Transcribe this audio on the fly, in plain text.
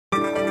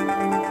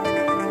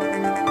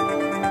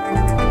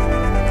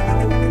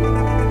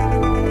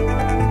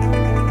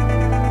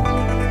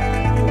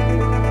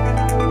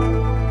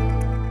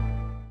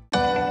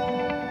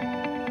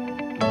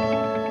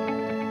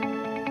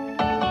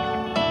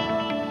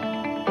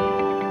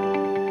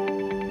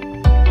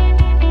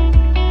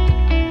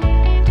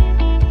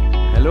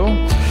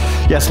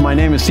Yes, my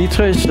name is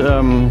Dietrich.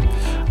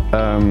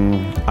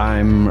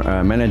 I'm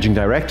managing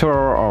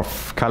director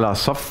of Color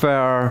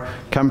Software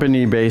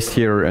company based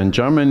here in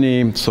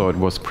Germany, so it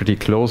was pretty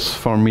close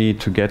for me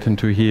to get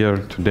into here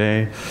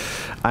today.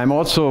 I'm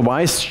also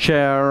vice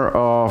chair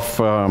of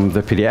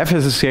the PDF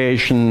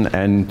Association,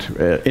 and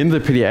in the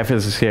PDF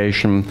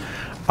Association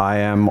I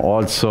am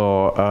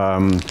also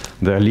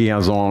the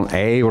liaison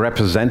A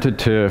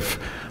representative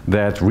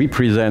that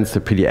represents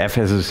the PDF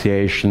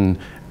Association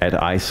at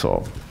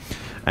ISO.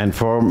 And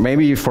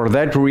maybe for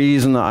that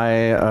reason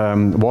I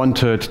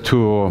wanted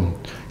to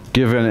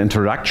give an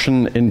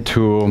introduction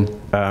into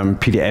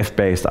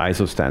PDF-based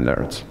ISO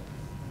standards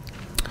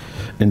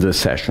in this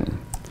session.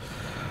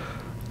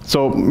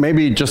 So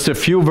maybe just a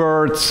few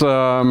words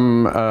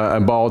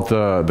about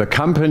the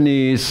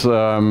companies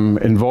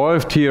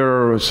involved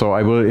here. So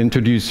I will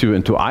introduce you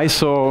into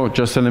ISO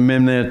just in a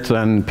minute,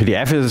 and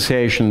PDF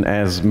Association,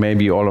 as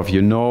maybe all of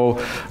you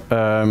know.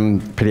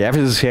 PDF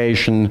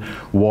Association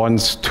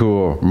wants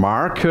to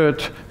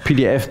market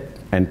PDF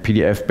and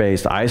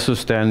PDF-based ISO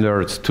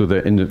standards to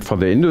for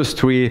the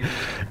industry,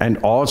 and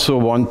also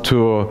want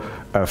to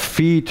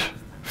feed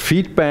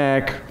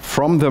feedback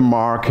from the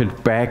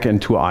market back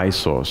into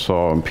ISO.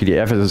 So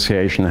PDF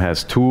Association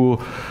has two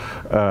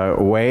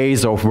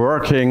ways of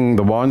working.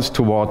 The ones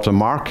towards the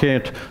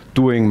market,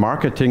 doing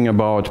marketing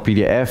about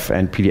PDF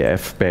and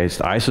PDF-based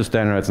ISO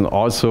standards, and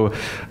also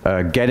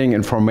getting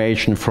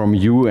information from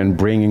you and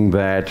bringing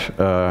that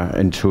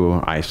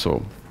into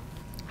ISO.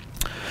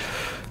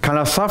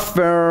 Color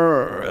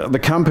Software, the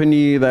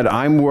company that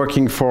I'm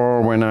working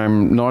for when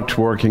I'm not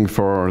working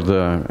for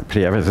the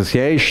PDF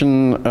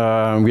Association,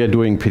 we are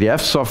doing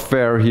PDF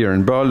software here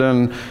in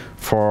Berlin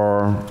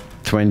for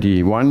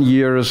 21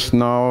 years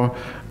now.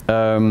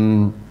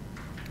 Our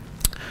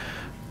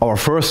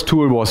first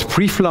tool was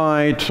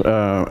Preflight,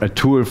 a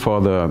tool for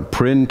the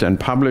print and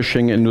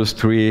publishing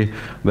industry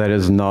that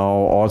is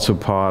now also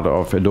part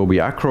of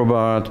Adobe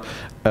Acrobat.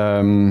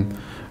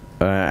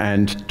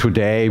 And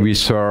today we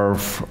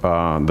serve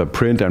the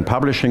print and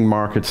publishing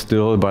market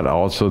still, but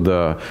also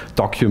the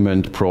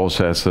document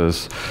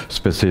processes,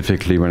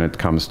 specifically when it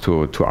comes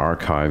to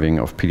archiving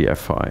of PDF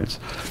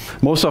files.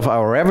 Most of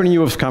our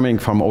revenue is coming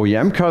from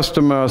OEM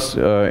customers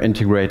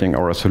integrating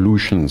our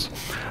solutions.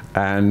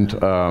 And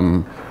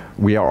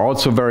we are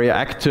also very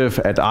active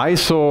at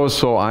ISO,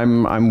 so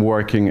I'm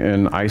working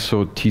in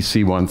ISO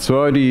TC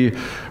 130,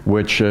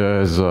 which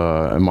is,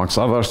 amongst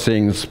other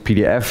things,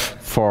 PDF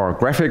for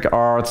graphic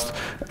arts,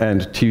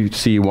 and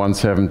TC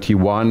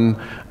 171,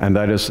 and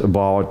that is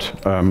about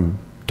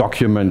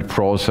document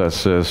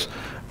processes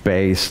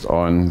based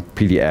on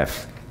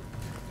PDF.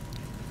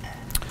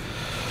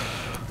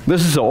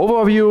 This is an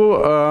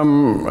overview.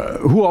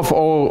 Who of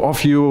all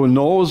of you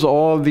knows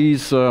all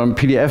these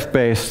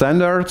PDF-based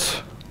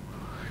standards?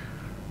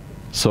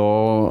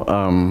 So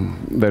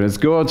that is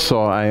good,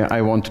 so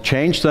I want to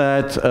change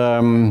that.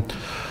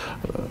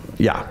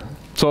 Yeah,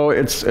 so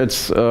it's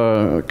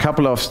a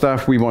couple of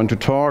stuff we want to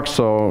talk,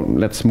 so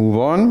let's move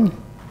on.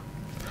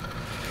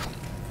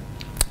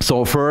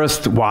 So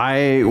first,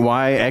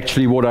 why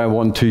actually would I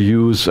want to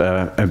use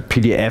a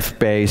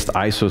PDF-based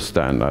ISO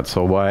standard?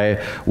 So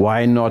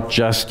why not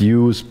just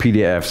use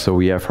PDF? So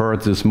we have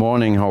heard this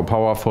morning how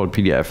powerful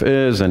PDF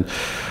is and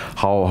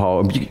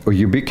how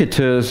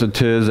ubiquitous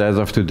it is as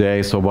of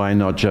today, so why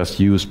not just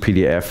use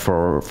PDF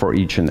for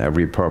each and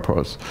every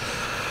purpose?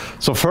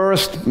 So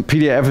first,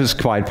 PDF is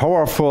quite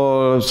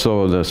powerful,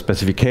 so the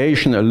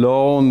specification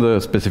alone, the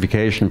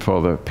specification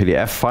for the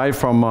PDF file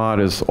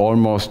format is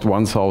almost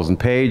 1,000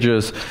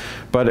 pages,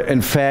 but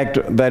in fact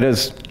that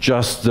is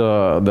just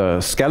the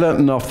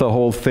skeleton of the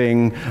whole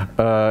thing.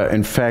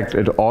 In fact,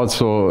 it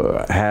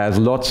also has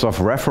lots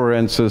of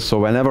references, so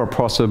whenever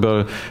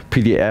possible,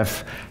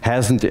 PDF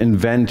hasn't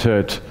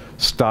invented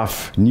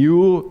stuff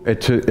new.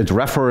 It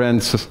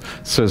references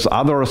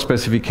other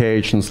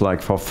specifications, like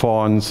for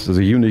fonts,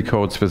 the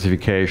Unicode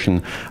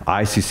specification,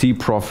 ICC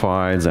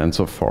profiles, and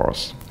so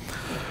forth.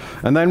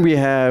 And then we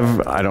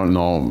have, I don't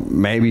know,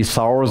 maybe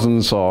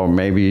thousands or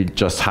maybe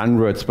just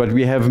hundreds, but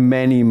we have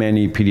many,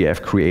 many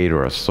PDF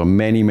creators. So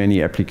many,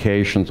 many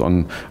applications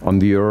on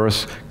the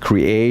earth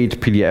create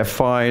PDF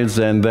files,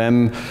 and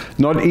then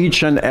not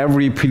each and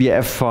every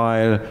PDF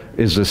file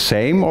is the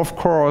same, of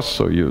course.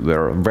 So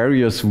there are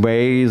various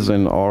ways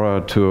in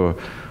order to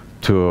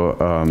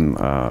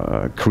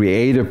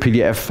create a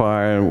PDF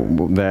file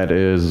that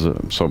is,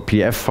 so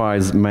PDF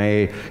files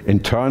may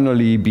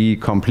internally be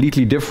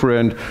completely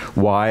different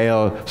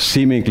while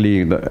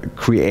seemingly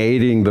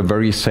creating the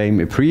very same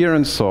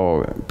appearance,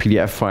 so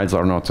PDF files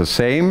are not the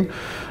same.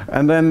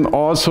 And then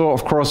also,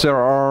 of course, there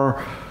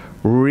are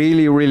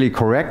really, really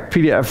correct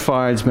PDF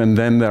files, and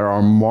then there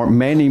are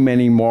many,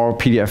 many more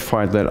PDF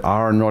files that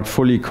are not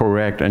fully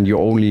correct, and you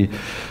only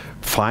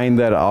find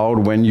that out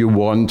when you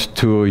want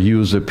to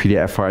use a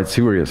PDF file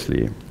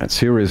seriously. And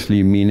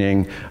seriously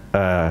meaning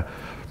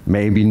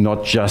maybe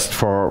not just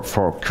for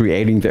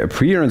creating the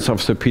appearance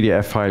of the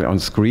PDF file on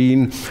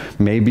screen.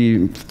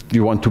 Maybe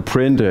you want to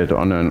print it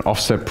on an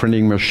offset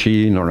printing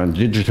machine or a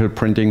digital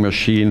printing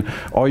machine,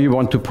 or you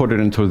want to put it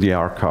into the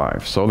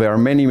archive. So there are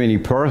many, many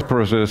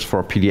purposes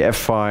for PDF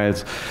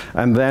files.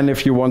 And then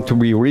if you want to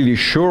be really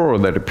sure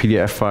that a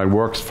PDF file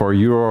works for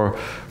your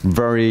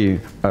very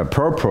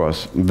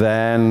purpose,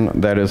 then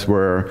that is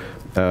where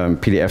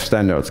PDF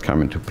standards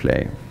come into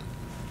play.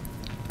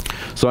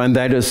 So, and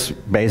that is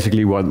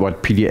basically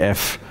what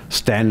PDF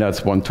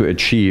standards want to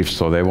achieve.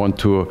 So they want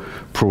to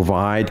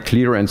provide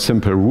clear and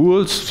simple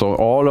rules. So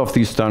all of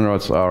these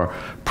standards are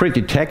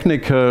pretty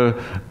technical,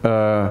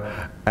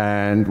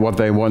 and what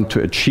they want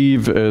to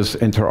achieve is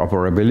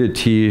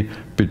interoperability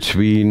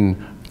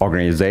between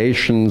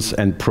organizations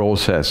and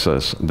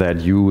processes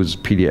that use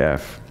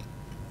PDF.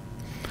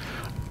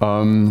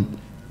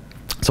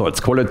 So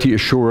it's quality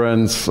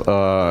assurance,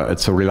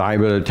 it's a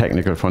reliable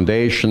technical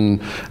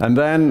foundation. And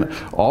then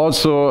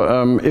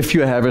also, if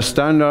you have a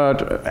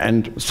standard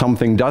and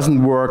something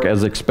doesn't work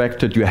as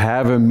expected, you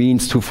have a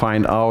means to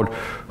find out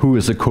who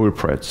is the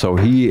culprit. So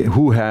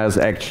who has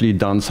actually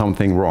done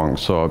something wrong.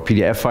 So a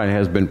PDF file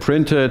has been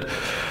printed,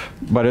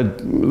 but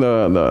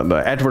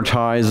the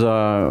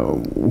advertiser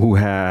who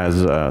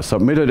has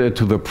submitted it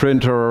to the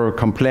printer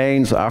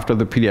complains after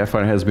the PDF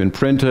file has been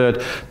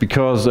printed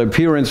because the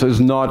appearance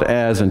is not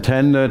as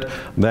intended.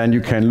 Then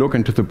you can look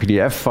into the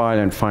PDF file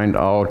and find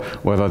out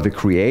whether the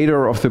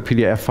creator of the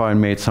PDF file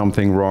made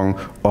something wrong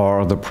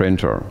or the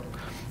printer.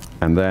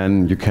 And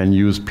then you can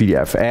use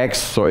PDFX.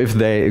 So if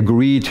they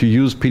agree to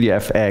use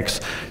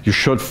PDFX, you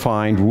should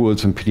find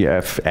rules in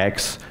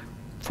PDFX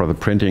for the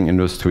printing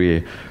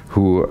industry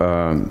who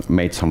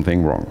made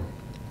something wrong.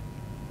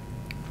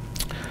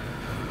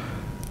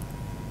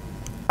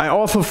 I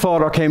also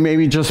thought, okay,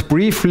 maybe just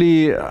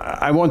briefly,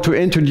 I want to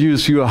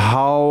introduce you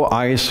how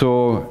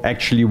ISO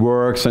actually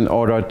works in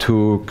order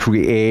to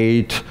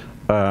create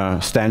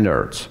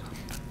standards.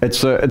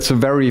 It's a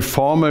very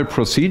formal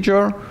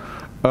procedure.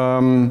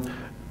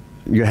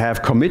 You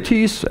have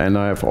committees, and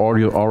I've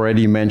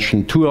already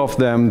mentioned two of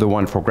them, the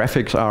one for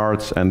graphics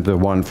arts and the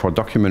one for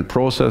document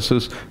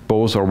processes.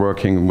 Both are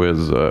working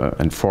with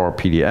and for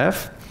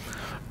PDF.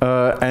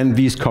 And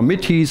these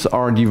committees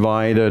are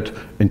divided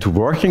into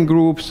working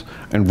groups,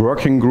 and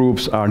working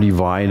groups are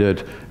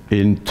divided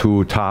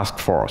into task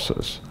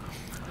forces.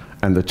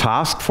 And the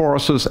task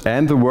forces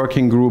and the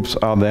working groups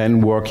are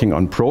then working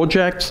on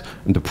projects,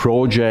 and the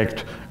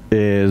project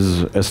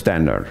is a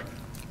standard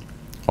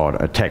or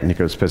a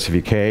technical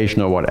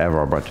specification or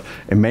whatever, but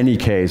in many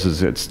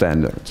cases it's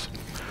standards.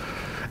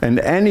 And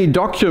any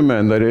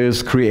document that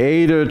is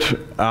created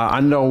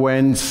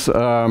underwent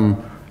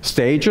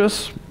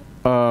stages.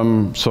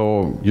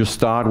 So you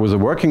start with a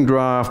working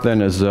draft,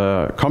 then as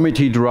a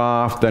committee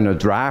draft, then a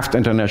draft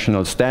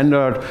international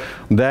standard,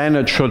 then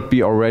it should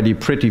be already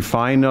pretty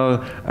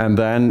final, and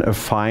then a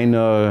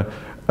final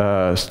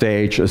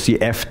stage is the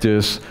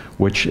FDIS,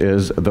 which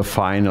is the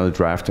final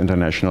draft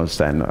international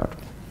standard.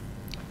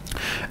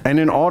 And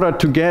in order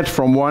to get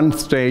from one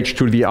stage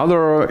to the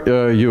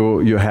other,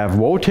 you have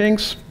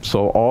votings.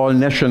 So all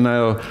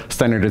national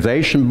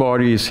standardization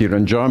bodies, here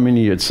in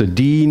Germany it's a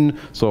DIN,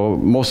 so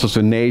most of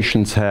the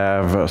nations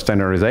have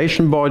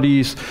standardization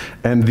bodies,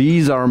 and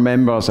these are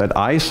members at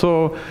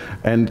ISO,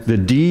 and the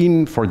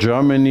DIN for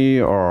Germany,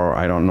 or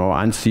I don't know,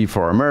 ANSI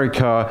for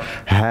America,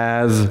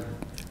 has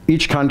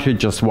each country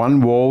just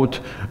one vote,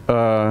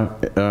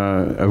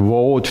 a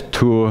vote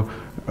to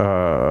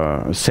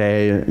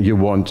say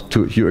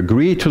you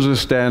agree to the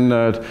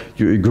standard,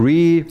 you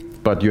agree,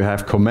 but you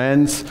have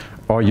comments,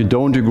 or you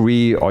don't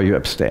agree, or you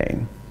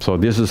abstain. So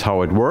this is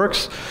how it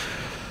works.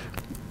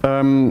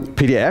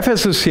 PDF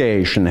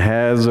Association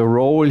has a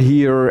role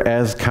here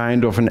as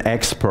kind of an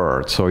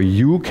expert. So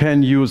you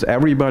can use,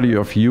 everybody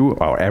of you,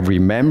 or every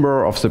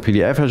member of the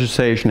PDF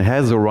Association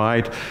has the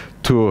right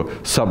to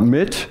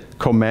submit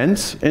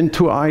comments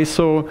into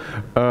ISO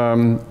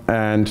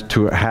and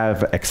to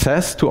have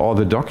access to all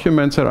the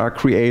documents that are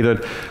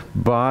created,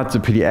 but the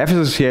PDF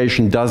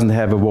Association doesn't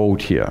have a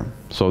vote here.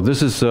 So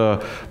this is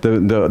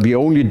the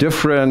only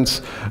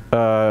difference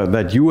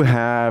that you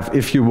have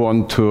if you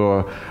want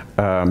to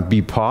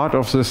be part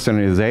of the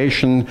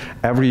standardization.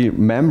 Every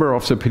member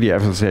of the PDF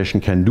Association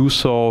can do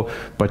so,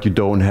 but you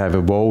don't have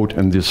a vote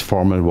in these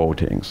formal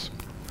votings.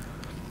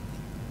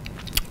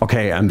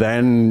 Okay, and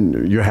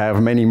then you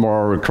have many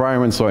more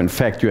requirements. So in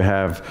fact, you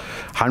have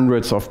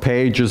hundreds of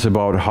pages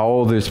about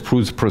how these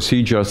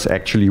procedures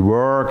actually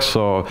work.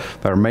 So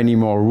there are many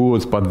more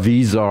rules, but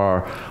these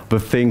are the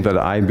things that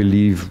I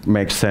believe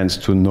make sense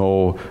to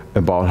know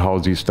about how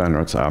these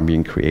standards are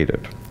being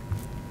created.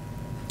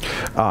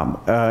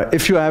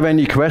 If you have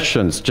any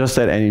questions, just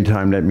at any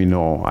time, let me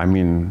know. I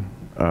mean,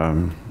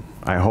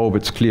 I hope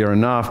it's clear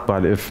enough,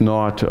 but if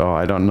not,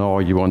 I don't know,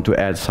 you want to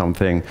add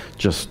something,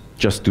 just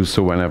do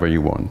so whenever you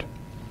want.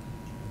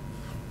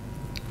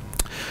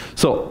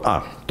 So,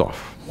 Dorf.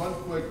 One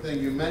quick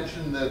thing, you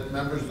mentioned that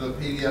members of the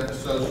PDF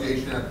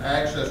Association have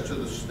access to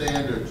the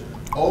standards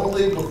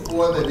only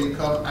before they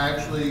become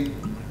actually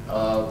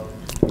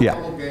Yeah.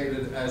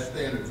 promulgated as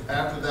standards.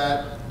 After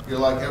that, you're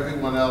like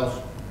everyone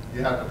else,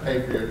 you have to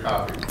pay for your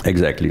copy.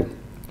 Exactly.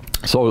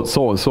 So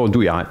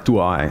do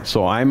I.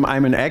 So I'm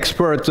an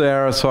expert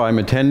there, so I'm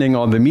attending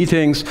all the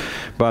meetings,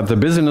 but the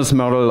business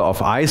model of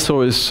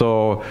ISO is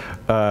so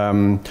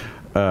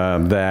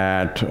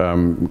that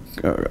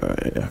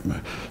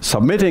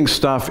submitting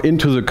stuff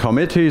into the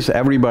committees,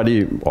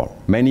 everybody, or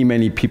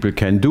many people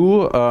can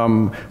do,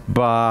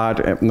 but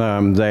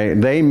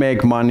they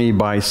make money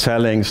by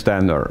selling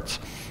standards.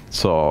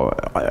 So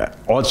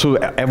also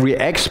every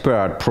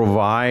expert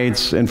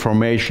provides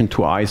information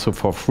to ISO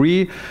for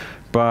free,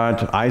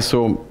 but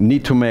ISO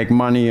need to make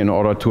money in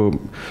order to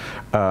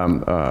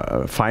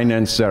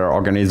finance their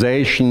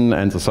organization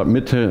and the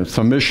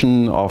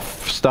submission of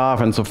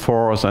staff and so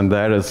forth, and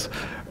that is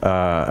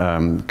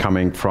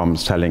coming from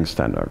selling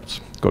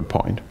standards. Good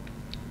point.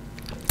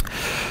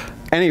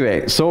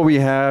 Anyway, so we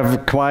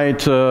have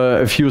quite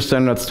a few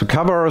standards to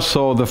cover.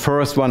 So the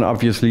first one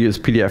obviously is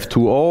PDF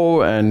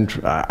 2.0, and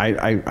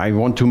I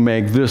want to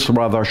make this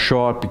rather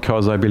short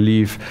because I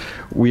believe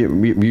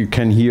we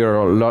can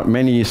hear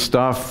many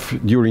stuff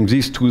during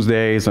these 2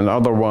 days and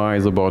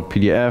otherwise about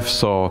PDF.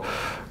 So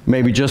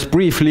maybe just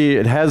briefly,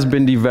 it has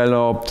been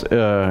developed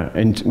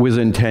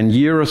within 10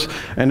 years,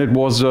 and it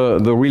was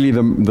really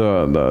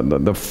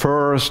the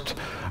first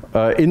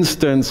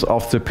instance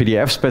of the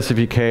PDF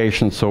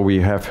specification. So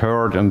we have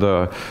heard in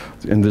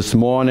this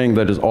morning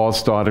that it all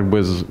started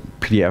with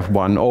PDF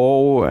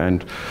 1.0,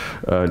 and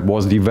it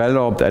was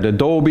developed at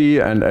Adobe,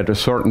 and at a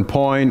certain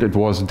point it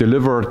was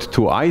delivered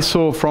to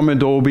ISO from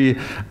Adobe,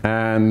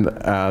 and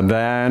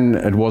then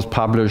it was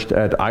published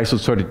at ISO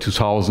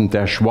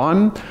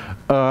 32000-1.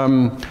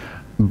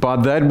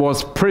 But that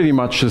was pretty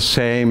much the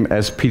same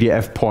as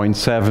PDF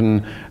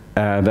 0.7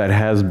 that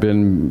has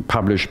been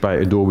published by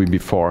Adobe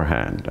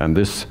beforehand. And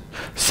this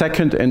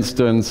second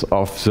instance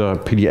of the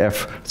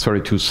PDF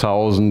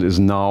 32000 is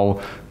now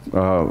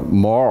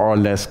more or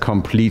less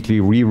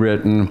completely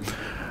rewritten,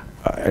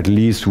 at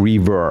least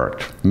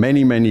reworked.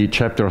 Many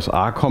chapters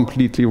are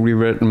completely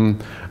rewritten.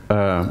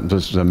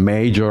 The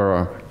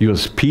major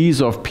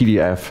USPs of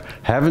PDF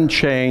haven't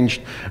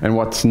changed. And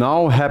what's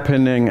now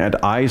happening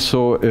at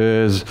ISO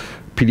is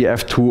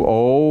PDF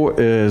 2.0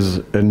 is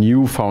a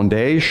new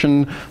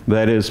foundation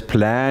that is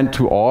planned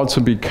to also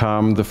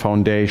become the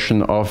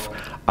foundation of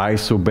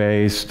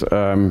ISO-based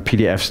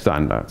PDF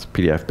standards,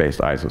 PDF-based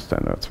ISO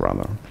standards,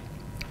 rather.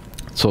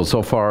 So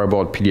far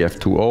about PDF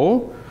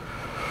 2.0.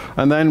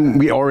 And then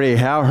we already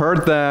have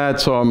heard that,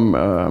 so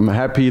I'm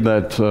happy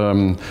that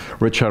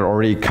Richard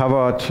already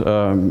covered,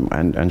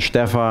 and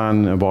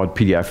Stefan, about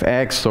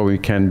PDFX, so we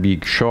can be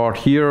short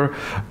here.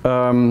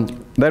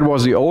 That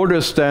was the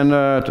oldest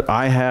standard.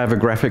 I have a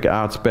graphic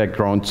arts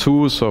background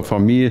too, so for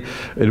me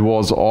it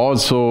was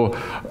also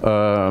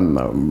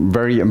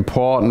very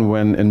important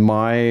when in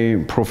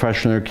my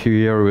professional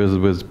career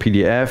with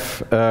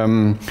PDF,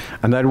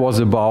 and that was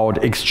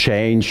about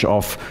exchange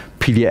of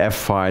PDF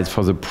files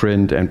for the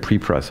print and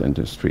prepress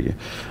industry.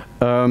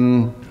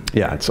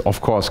 Yeah, it's of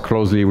course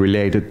closely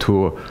related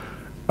to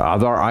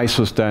other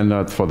ISO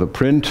standards for the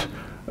print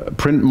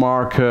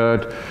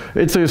market.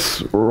 It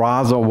is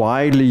rather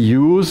widely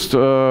used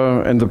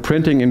in the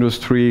printing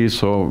industry,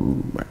 so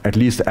at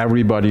least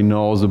everybody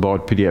knows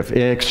about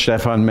PDFX.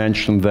 Stefan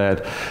mentioned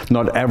that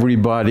not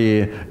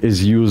everybody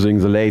is using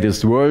the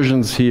latest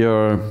versions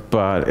here,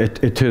 but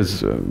it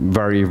is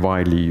very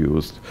widely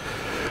used.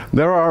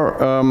 There are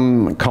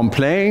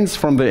complaints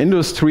from the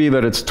industry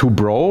that it's too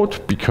broad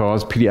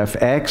because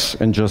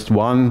PDFX in just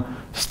one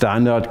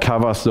standard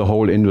covers the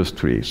whole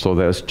industry. So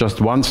there's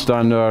just one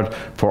standard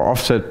for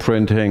offset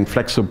printing,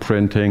 flexo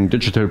printing,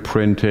 digital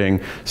printing,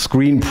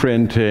 screen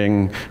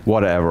printing,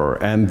 whatever.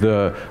 And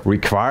the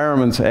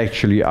requirements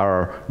actually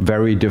are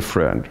very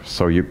different.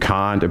 So you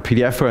can't, a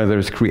PDF file that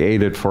is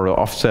created for an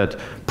offset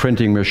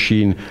printing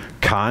machine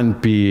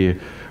can't be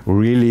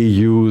really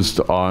used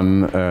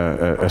on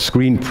a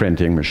screen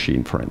printing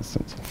machine, for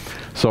instance.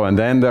 So, and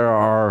then there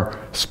are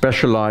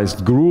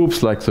specialized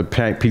groups like the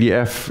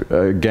PDF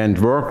Gantt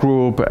work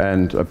group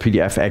and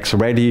PDFX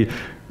Ready,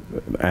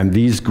 and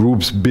these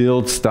groups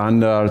build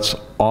standards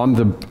on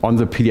the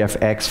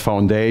PDFX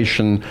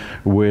foundation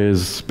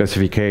with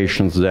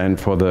specifications then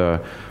for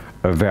the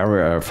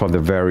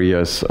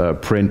various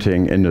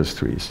printing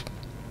industries.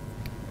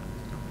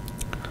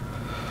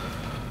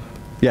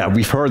 Yeah,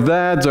 we've heard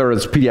that. There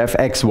is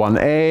PDFX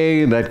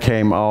 1A that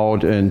came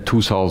out in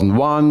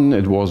 2001.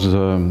 It was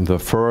the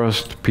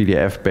first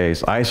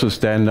PDF-based ISO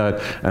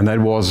standard, and that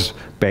was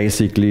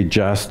basically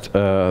just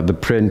the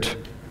print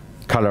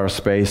color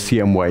space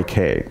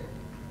CMYK.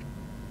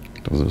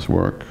 Does this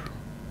work?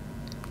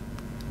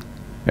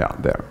 Yeah,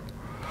 there.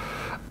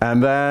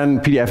 And then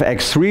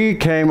PDFX3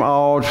 came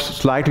out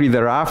slightly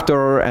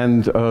thereafter,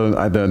 and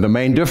the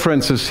main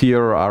differences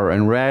here are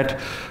in red.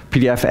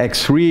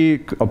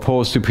 PDFX3,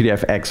 opposed to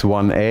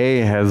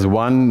PDFX1A, has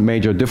one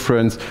major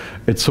difference.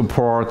 It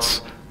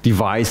supports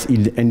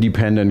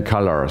device-independent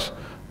colors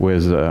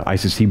with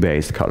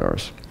ICC-based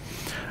colors.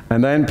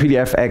 And then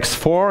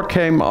PDFX4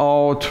 came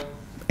out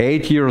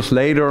 8 years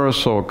later,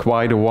 so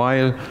quite a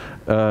while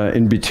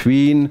in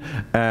between.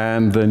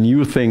 And the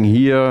new thing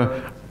here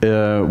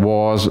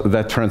was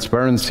that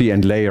transparency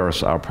and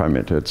layers are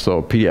permitted.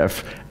 So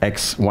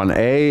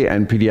PDFX1A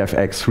and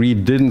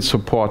PDFX3 didn't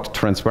support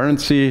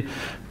transparency,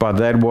 but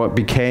that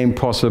became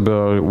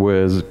possible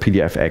with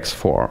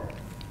PDFX4.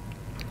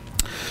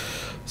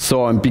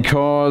 So, and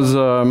because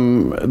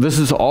this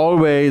is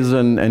always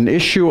an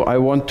issue, I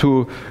want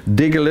to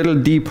dig a little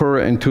deeper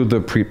into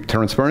the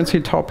transparency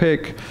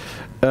topic,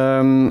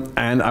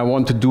 and I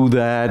want to do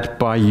that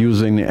by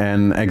using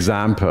an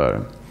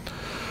example.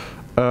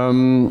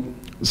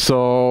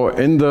 So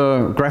in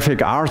the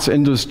graphic arts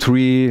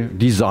industry,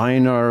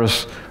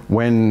 designers,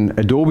 when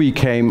Adobe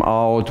came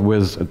out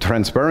with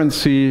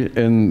transparency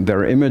in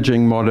their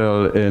imaging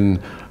model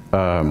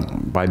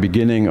by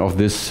beginning of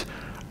this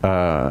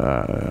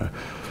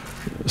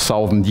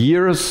 1,000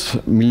 years,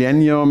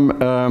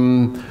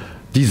 millennium,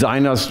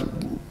 designers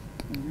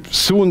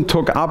soon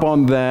took up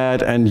on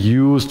that and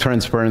used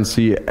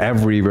transparency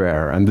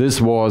everywhere. And this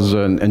was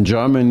in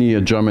Germany,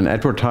 a German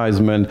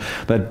advertisement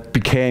that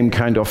became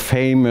kind of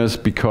famous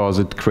because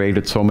it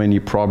created so many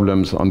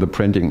problems on the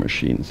printing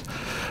machines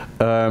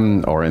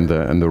or in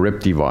the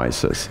RIP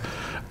devices.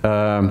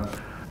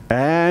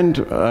 And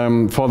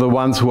for the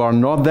ones who are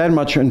not that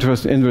much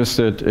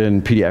interested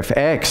in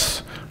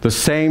PDFX, the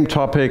same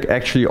topic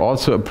actually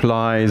also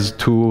applies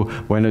to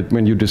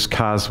when you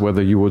discuss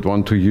whether you would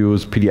want to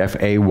use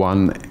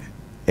PDFA1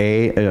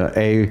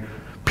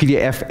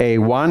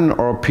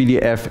 or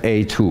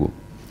PDFA2.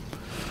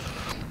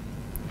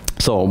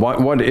 So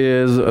what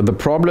is the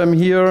problem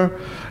here?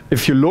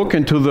 If you look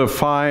into the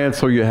file,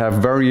 so you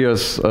have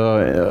various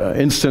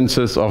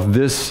instances of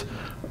this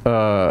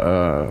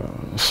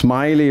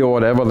smiley or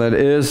whatever that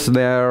is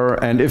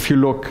there, and if you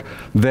look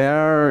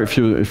there, if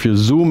you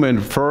zoom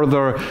in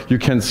further, you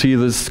can see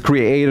this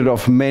created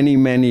of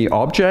many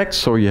objects.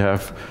 So you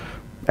have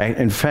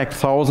in fact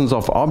thousands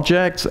of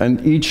objects,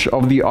 and each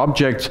of the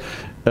objects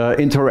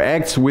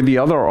interacts with the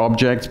other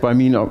objects by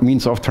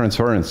means of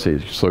transparency.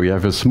 So you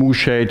have a smooth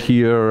shade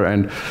here,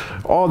 and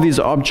all these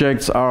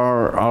objects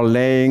are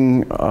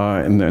laying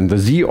in the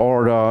Z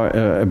order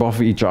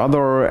above each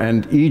other,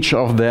 and each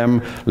of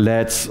them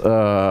lets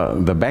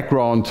the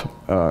background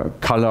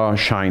color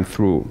shine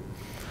through.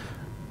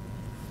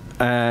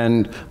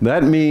 And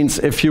that means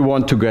if you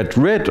want to get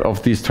rid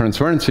of this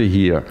transparency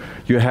here,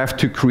 you have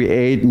to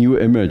create new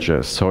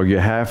images. So you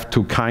have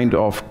to kind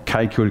of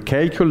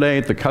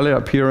calculate the color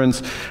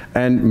appearance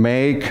and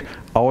make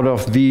out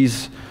of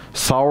these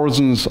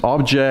thousands of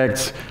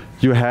objects,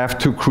 you have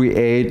to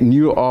create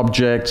new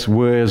objects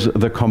with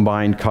the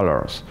combined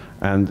colors.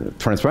 And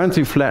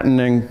transparency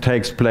flattening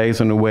takes place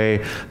in a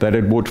way that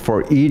it would,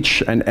 for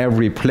each and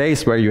every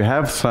place where you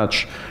have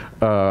such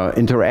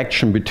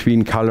interaction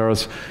between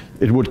colors,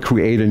 it would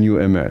create a new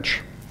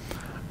image.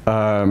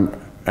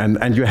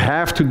 And you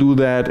have to do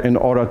that in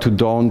order to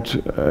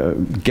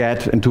don't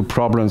get into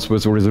problems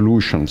with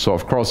resolution. So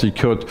of course you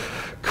could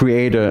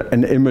create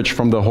an image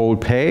from the whole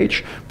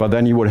page, but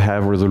then you would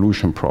have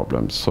resolution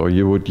problems. So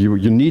you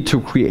need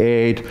to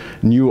create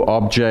new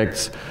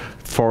objects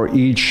for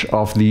each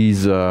of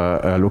these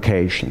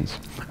locations.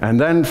 And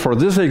then for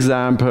this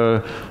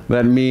example,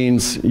 that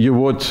means you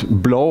would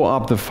blow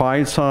up the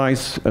file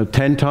size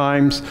 10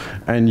 times,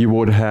 and you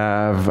would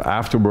have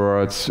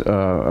afterwards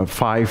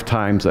 5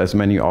 times as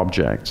many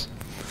objects.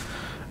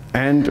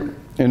 And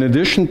in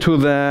addition to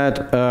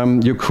that,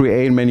 you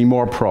create many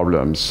more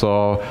problems.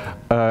 So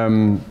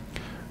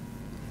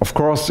of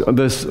course,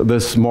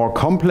 this more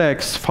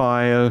complex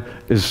file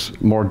is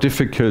more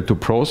difficult to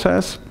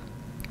process.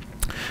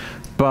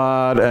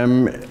 But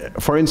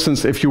for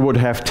instance, if you would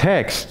have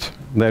text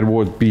that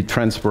would be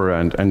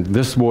transparent, and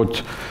this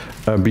would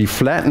be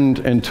flattened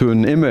into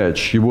an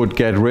image, you would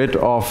get rid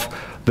of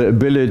the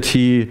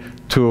ability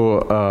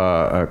to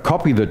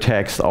copy the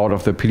text out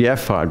of the PDF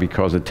file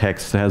because the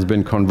text has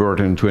been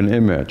converted into an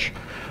image.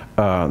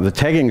 The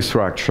tagging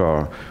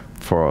structure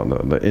for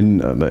the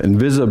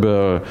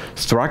invisible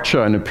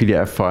structure in a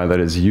PDF file that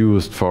is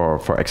used for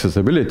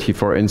accessibility,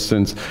 for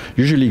instance,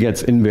 usually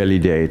gets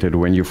invalidated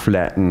when you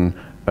flatten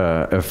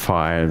a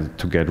file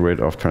to get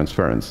rid of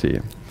transparency.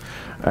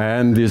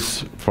 And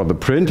this, for the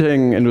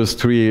printing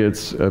industry,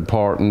 it's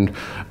important.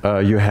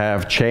 You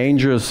have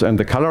changes in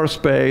the color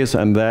space,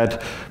 and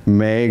that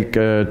make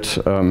it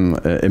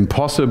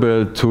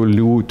impossible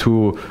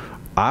to,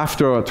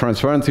 after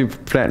transparency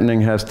flattening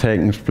has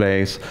taken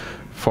place,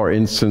 for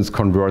instance,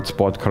 convert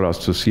spot colors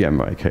to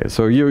CMYK.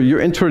 So you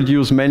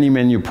introduce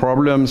many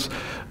problems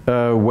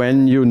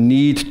when you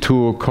need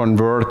to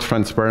convert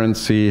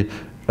transparency,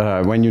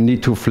 when you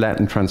need to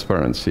flatten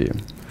transparency.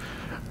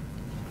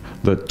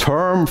 The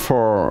term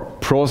for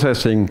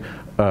processing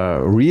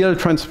real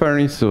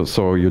transparency,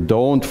 so you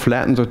don't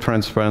flatten the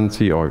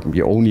transparency, or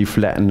you only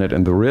flatten it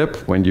in the RIP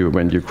when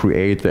you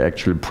create the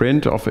actual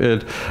print of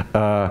it,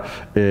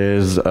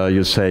 is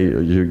you say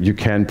you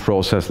can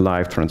process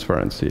live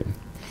transparency.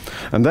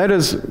 And that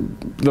is,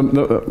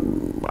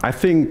 I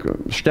think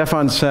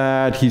Stefan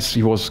said,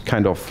 he was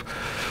kind of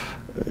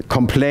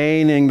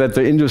complaining that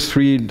the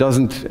industry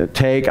doesn't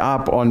take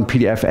up on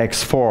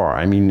PDFX4.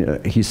 I mean,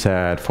 he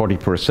said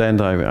 40%,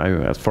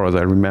 as far as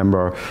I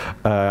remember,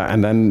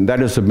 and then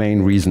that is the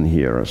main reason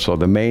here. So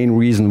the main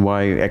reason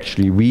why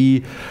actually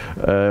we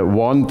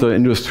want the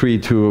industry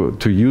to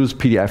use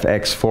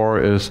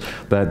PDFX4 is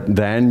that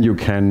then you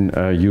can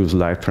use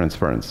live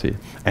transparency.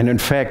 And in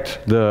fact,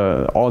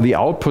 all the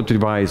output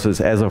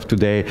devices as of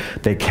today,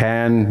 they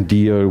can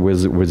deal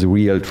with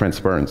real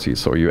transparency,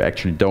 so you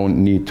actually don't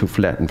need to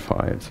flatten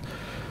files.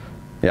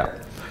 Yeah.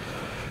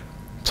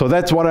 So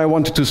that's what I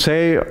wanted to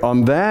say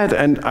on that,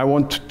 and I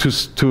want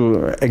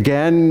to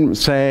again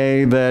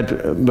say that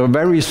the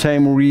very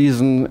same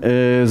reason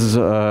is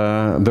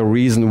the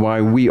reason why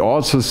we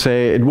also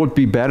say it would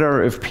be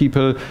better if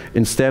people,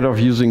 instead of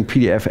using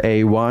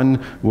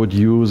PDF-A1, would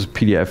use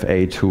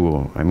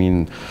PDF-A2. I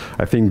mean,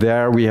 I think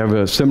there we have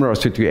a similar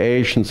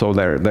situation, so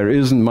there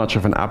isn't much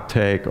of an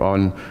uptake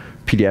on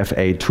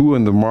PDF-A2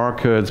 in the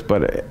markets,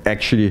 but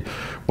actually,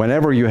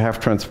 whenever you have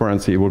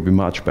transparency, it would be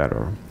much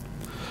better.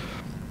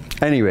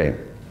 Anyway,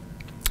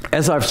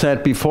 as I've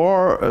said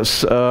before,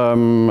 ICE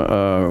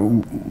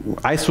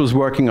was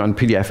working on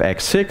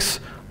PDFX6.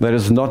 That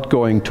is not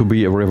going to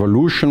be a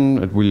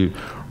revolution. It will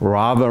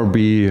rather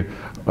be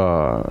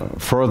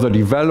further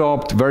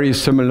developed, very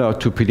similar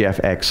to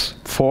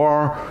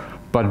PDFX4,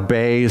 but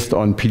based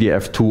on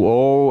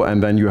PDF2.0,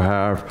 and then you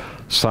have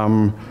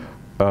some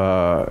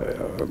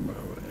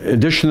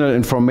additional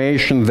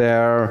information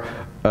there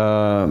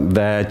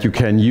that you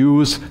can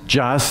use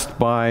just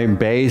by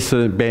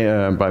basing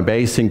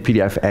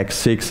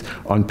PDFX6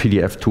 on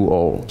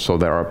PDF2.0. So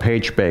there are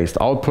page-based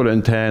output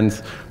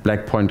intents,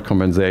 black point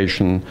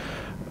compensation,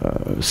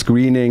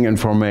 screening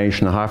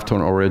information,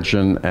 halftone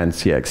origin, and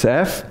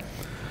CXF.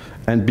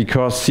 And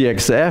because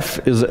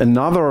CXF is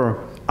another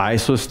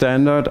ISO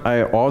standard,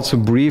 I also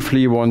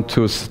briefly want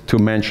to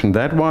mention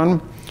that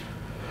one.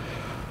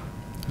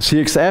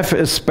 CXF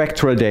is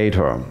spectral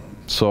data.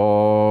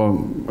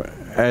 So,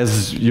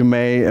 as you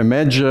may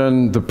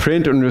imagine, the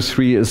print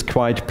industry is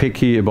quite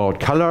picky about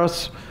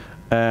colors,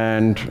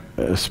 and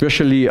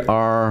especially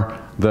are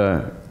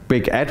the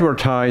big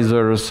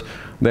advertisers,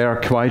 they are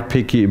quite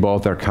picky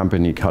about their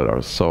company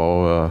colors.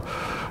 So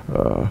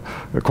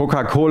the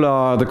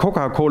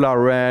Coca-Cola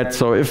red,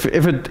 so if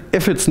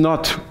it's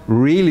not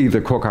really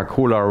the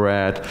Coca-Cola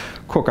red,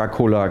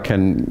 Coca-Cola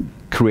can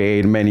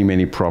create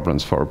many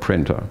problems for a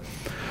printer.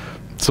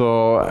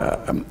 So,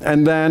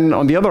 and then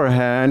on the other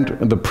hand,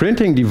 the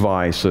printing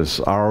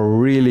devices are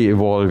really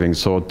evolving.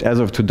 So as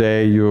of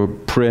today, you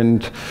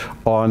print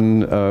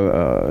on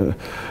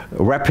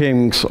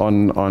wrappings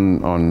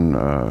on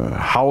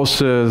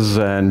houses,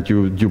 and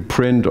you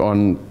print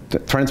on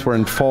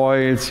transparent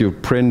foils, you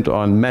print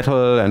on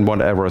metal and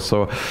whatever.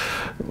 So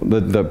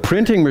the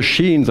printing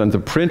machines and the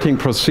printing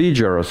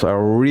procedures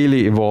are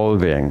really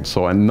evolving.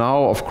 So, and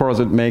now of course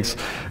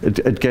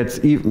it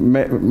gets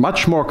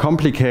much more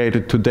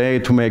complicated today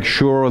to make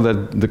sure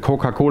that the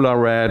Coca-Cola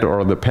red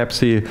or the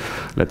Pepsi,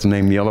 let's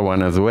name the other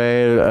one as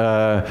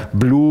well,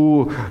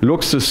 blue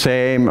looks the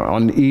same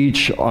on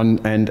each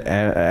and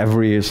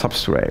every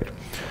substrate.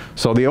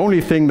 So the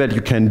only thing that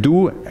you can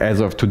do as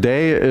of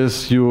today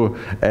is you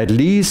at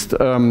least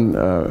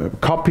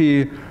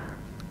copy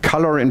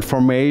color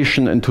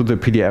information into the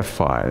PDF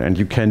file, and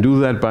you can do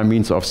that by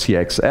means of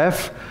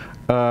CXF,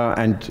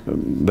 and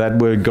that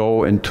will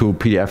go into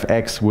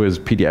PDFX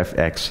with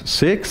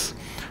PDFX6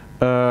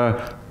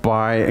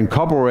 by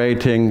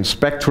incorporating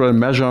spectral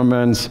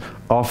measurements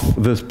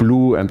of this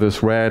blue and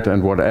this red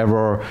and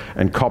whatever,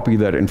 and copy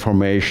that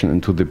information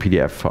into the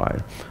PDF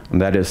file,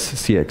 and that is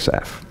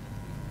CXF.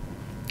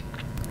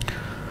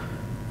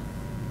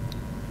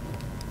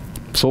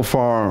 So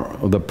far,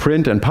 the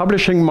print and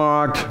publishing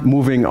marked.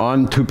 Moving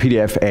on to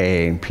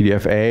PDF-A.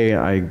 PDF-A,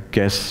 I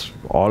guess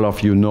all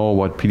of you know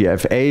what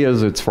PDF-A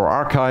is. It's for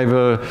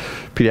archival.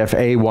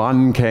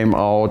 PDF-A1 came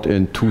out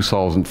in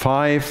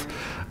 2005.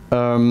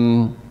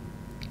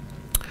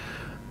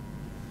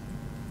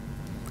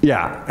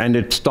 Yeah, and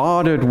it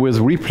started with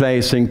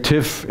replacing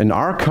TIFF in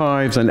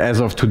archives, and as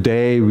of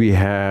today we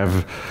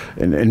have,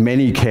 in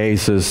many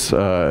cases,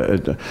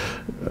 it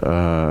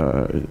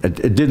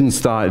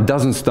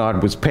doesn't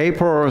start with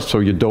paper, so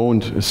you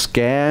don't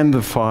scan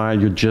the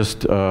file, you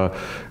just, a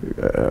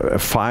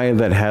file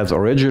that has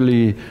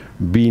originally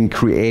been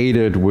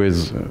created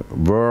with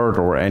Word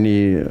or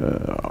any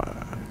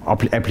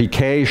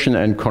application,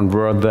 and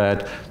convert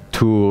that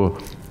to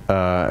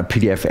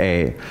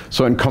PDF-A.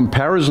 So in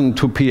comparison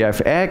to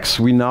PDFX,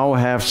 we now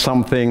have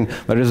something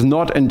that is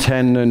not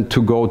intended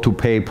to go to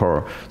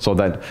paper. So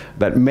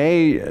that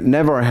may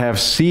never have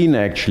seen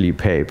actually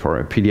paper.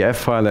 A PDF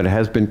file that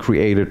has been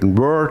created in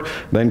Word,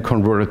 then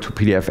converted to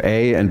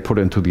PDF-A and put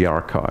into the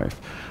archive.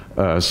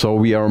 So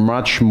we are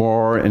much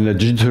more in a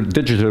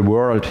digital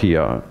world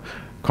here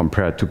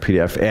compared to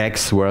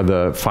PDFX, where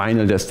the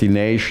final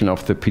destination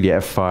of the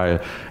PDF file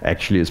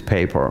actually is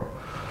paper.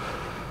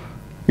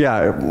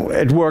 Yeah,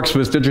 it works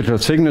with digital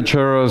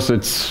signatures.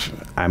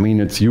 I mean,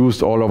 it's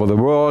used all over the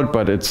world,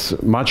 but it's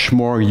much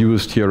more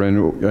used here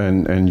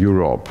in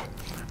Europe.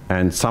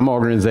 And some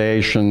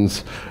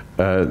organizations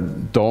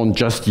don't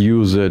just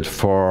use it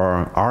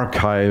for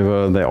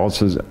archival,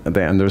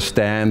 they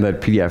understand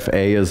that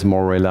PDF-A is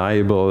more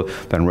reliable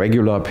than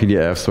regular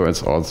PDF, so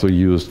it's also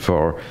used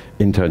for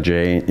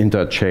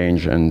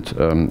interchange and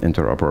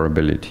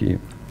interoperability.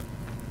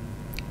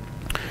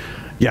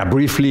 Yeah,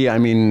 briefly, I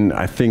mean,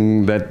 I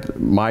think that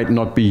might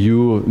not be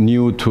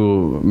new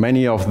to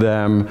many of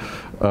them.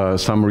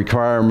 Some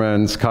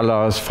requirements,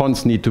 colors,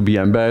 fonts need to be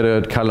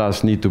embedded,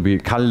 colors need to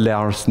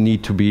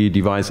be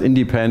device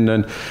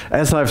independent.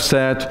 As I've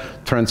said,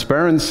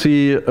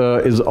 transparency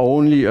is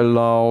only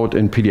allowed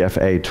in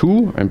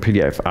PDF-A2, and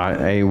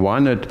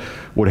PDF-A1 it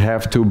would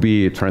have to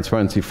be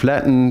transparency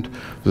flattened.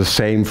 The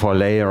same for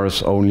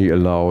layers, only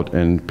allowed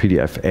in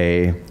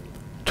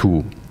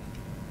PDF-A2.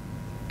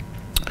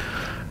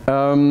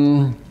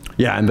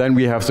 Yeah, and then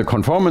we have the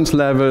conformance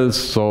levels.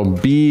 So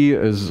B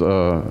is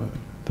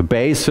the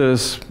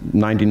basis.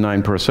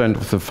 99%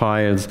 of the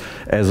files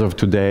as of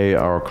today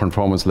are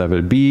conformance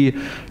level B.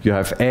 You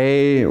have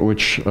A,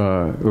 which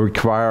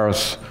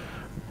requires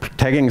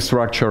tagging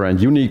structure and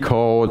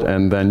Unicode,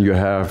 and then you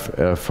have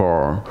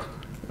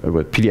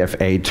with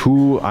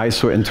PDF-A2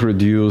 ISO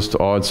introduced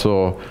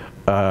also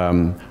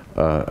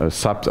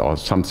or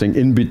something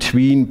in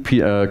between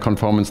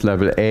conformance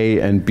level A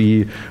and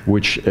B,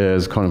 which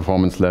is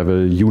conformance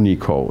level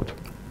Unicode.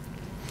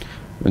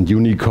 And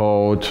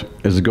Unicode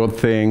is a good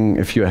thing.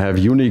 If you have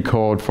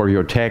Unicode for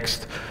your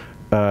text,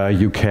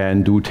 you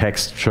can do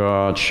text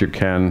search, you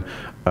can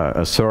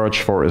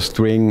search for a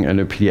string in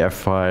a PDF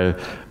file,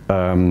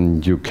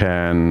 you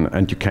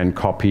can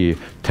copy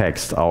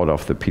text out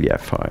of the PDF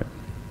file.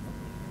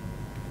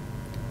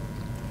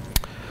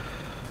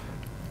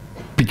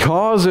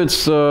 Because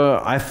it's,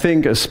 I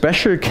think, a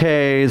special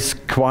case,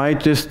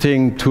 quite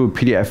distinct to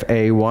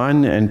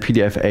PDF-A1 and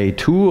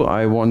PDF-A2,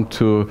 I want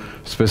to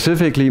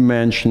specifically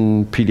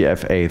mention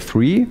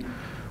PDF-A3,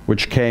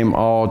 which came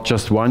out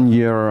just 1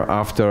 year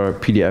after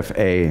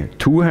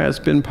PDF-A2 has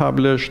been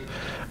published.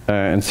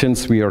 And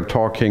since we are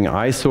talking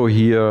ISO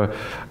here,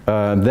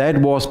 that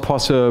was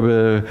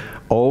possible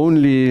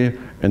only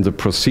in the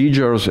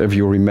procedures, if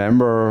you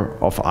remember,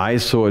 of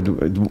ISO. It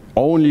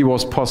only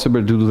was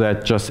possible to do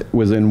that just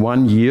within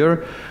 1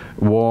 year,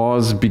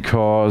 was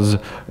because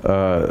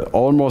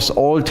almost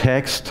all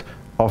text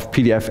of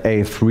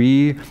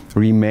PDF-A3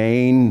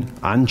 remain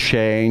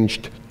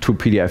unchanged to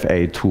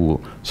PDF-A2.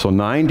 So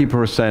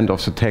 90%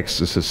 of the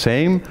text is the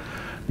same.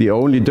 The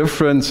only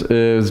difference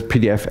is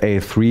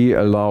PDF-A3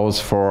 allows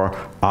for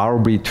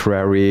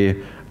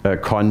arbitrary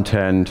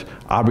content,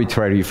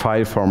 arbitrary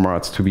file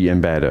formats to be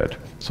embedded.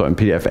 So in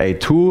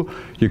PDF-A2,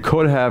 you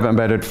could have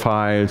embedded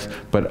files,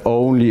 but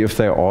only if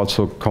they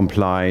also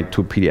comply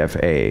to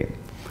PDF-A.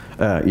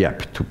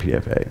 To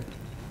PDF-A.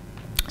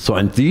 So,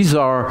 and these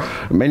are,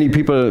 many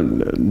people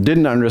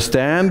didn't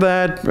understand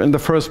that in the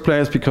first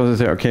place, because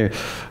they say, okay,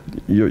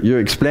 you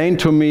explained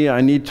to me I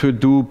need to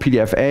do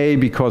PDF-A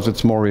because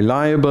it's more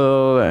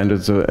reliable and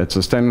it's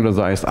a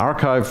standardized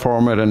archive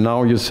format, and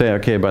now you say,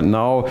 okay, but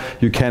now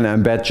you can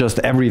embed just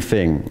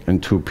everything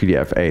into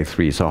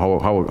PDF-A3. So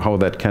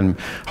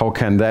how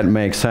can that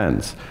make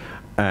sense?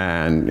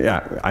 And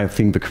yeah, I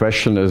think the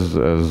question is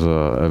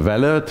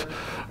valid.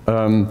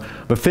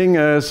 The thing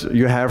is,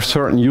 you have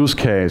certain use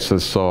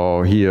cases,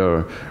 so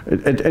here,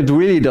 it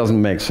really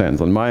doesn't make sense,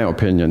 in my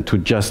opinion, to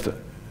just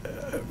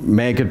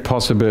make it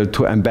possible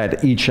to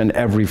embed each and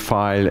every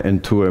file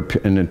into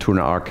an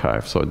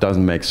archive, so it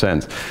doesn't make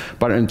sense.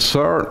 But in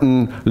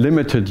certain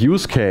limited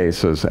use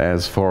cases,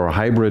 as for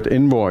hybrid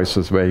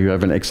invoices, where you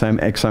have an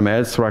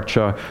XML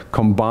structure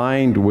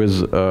combined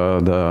with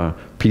the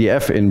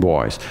PDF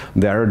invoice,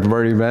 there it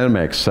very well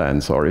makes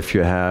sense. Or if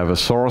you have a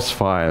source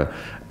file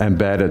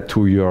embedded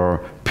to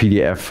your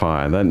PDF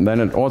file, then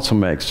it also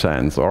makes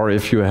sense. Or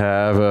if you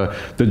have a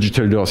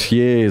digital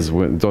dossier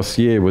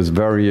with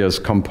various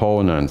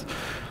components,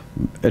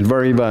 it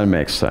very well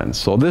makes sense.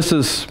 So this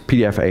is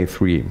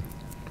PDF-A3.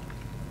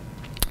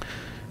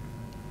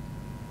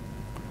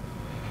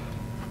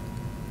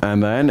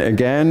 And then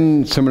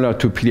again, similar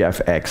to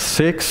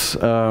PDF-X6,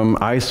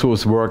 ISO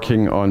is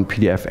working on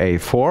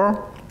PDF-A4.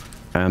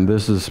 And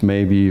this is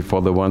maybe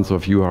for the ones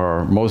of you who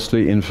are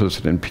mostly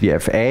interested in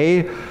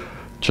PDF-A.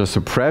 Just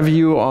a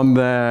preview on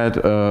that.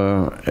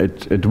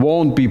 It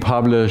won't be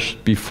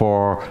published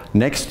before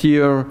next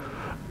year.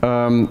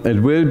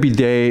 It will be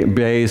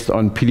based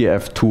on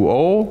PDF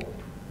 2.0.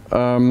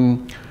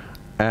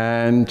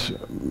 And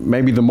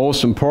maybe the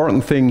most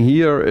important thing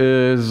here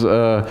is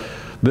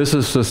this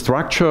is the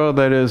structure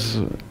that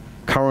is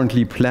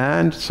currently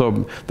planned.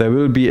 So there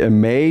will be a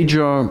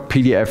major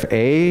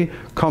PDF-A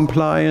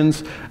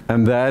compliance,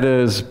 and that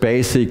is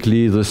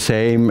basically the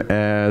same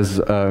as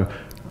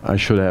I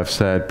should have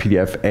said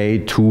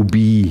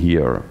PDF-A2B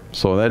here.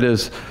 So that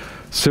is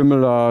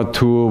similar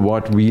to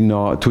what we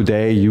now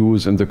today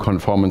use in the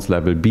conformance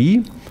level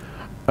B.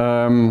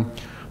 Then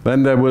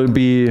there will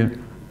be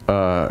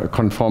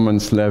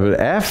conformance level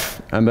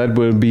F, and that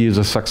will be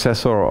the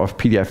successor of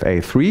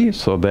PDFA3.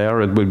 So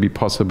there it will be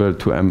possible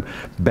to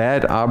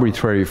embed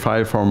arbitrary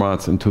file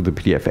formats into the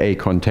PDFA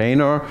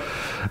container.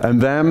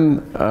 And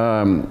then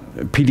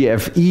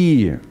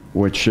PDFE,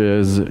 which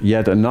is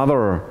yet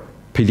another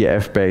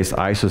PDF-based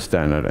ISO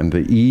standard, and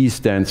the E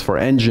stands for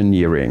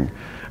engineering.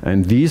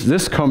 And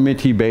this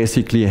committee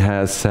basically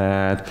has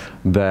said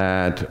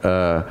that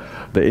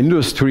the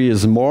industry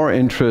is more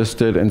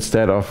interested,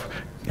 instead of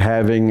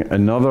having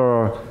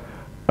another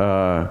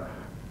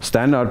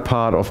standard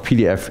part of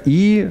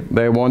PDFE,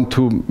 they want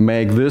to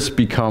make this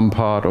become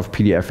part of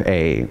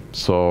PDFA.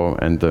 So,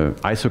 and the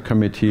ISO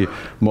committee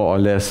more or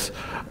less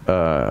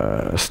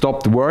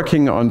stopped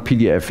working on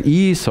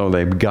PDFE, so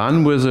they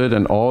began with it,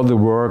 and all the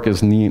work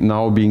is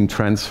now being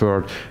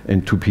transferred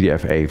into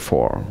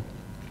PDFA4.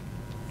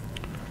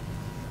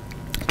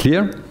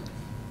 Clear?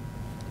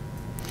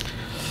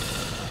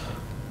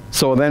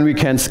 So then we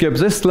can skip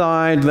this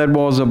slide. That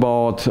was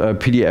about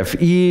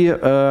PDFE.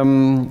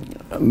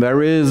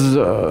 There is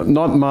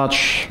not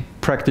much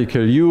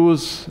practical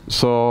use.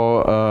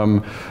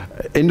 So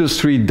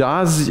industry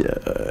does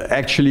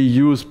actually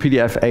use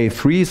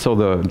PDFA3. So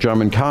the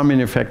German car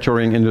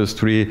manufacturing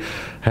industry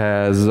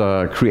has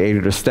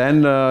created a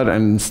standard,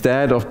 and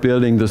instead of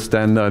building the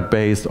standard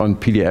based on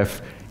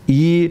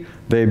PDFE,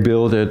 they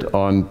build it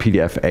on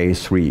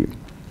PDFA3.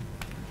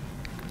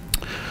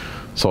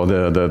 So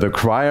the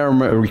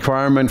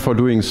requirement for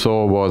doing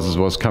so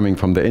was coming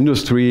from the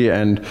industry,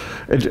 and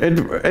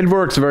it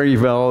works very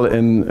well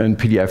in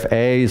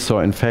PDFA. So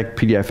in fact,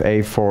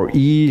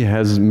 PDFA4E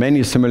has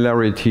many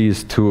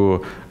similarities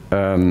to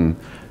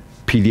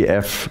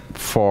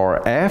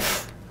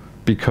PDF4F,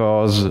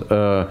 because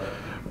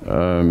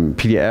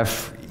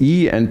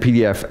PDFE and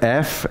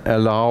PDFF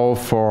allow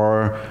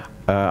for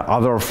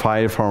other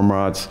file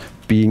formats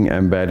being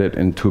embedded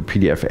into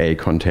PDFA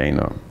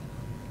container.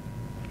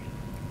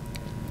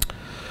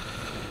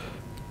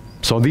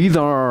 So these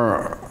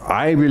are,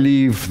 I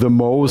believe, the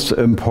most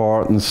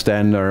important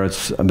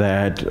standards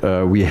that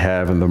we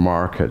have in the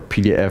market,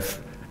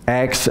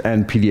 PDFX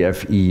and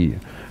PDFE.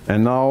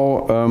 And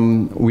now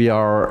we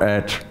are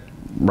at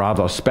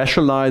rather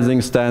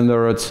specializing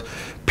standards.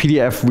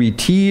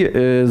 PDFVT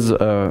is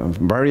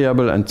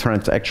variable and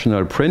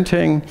transactional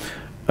printing.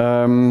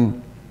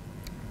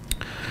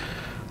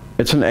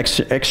 It's an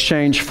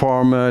exchange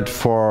format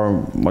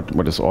for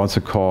what is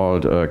also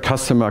called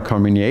customer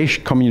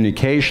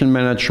communication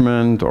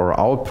management or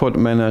output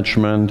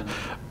management.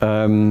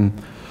 A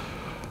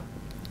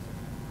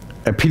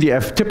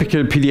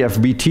typical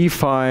PDFVT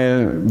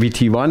file,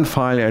 VT1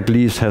 file at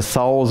least, has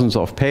thousands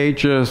of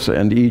pages,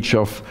 and each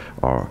of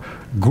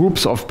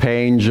groups of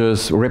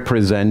pages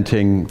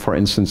representing, for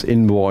instance,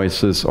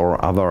 invoices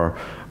or other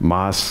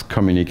mass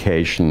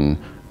communication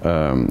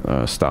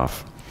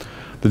stuff.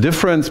 The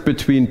difference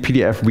between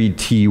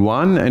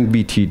PDFVT1 and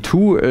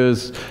VT2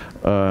 is,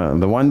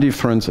 the one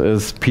difference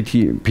is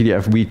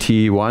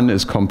PDFVT1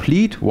 is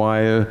complete,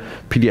 while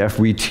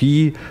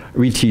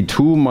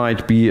PDFVT2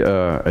 might be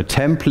a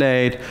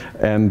template,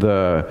 and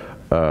the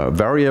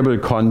variable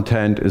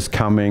content is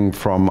coming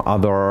from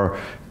other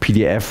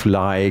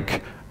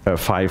PDF-like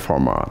file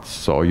formats.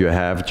 So you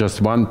have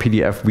just one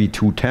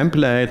PDFV2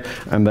 template,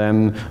 and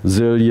then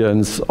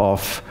zillions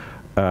of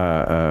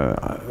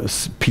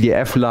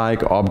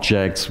PDF-like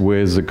objects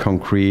with the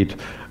concrete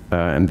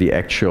and the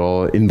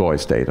actual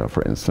invoice data,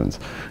 for instance.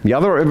 The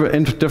other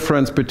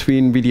difference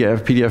between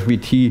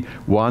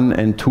PDFVT1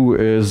 and 2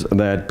 is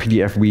that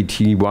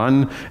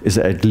PDFVT1 is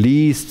at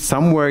least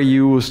somewhere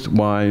used,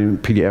 while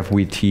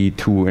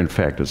PDFVT2 in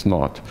fact is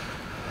not.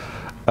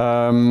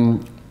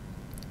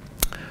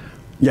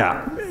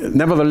 Yeah,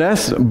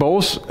 nevertheless,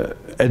 both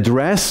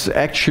address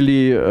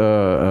actually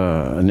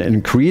an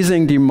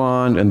increasing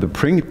demand in the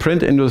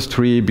print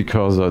industry,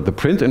 because the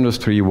print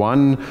industry,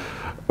 one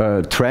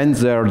trend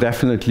there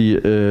definitely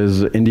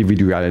is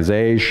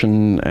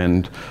individualization,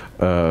 and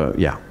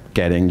yeah,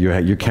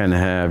 you can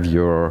have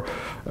your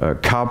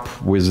cup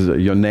with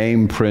your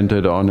name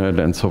printed on it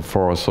and so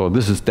forth. So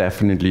this is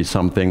definitely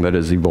something that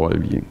is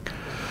evolving.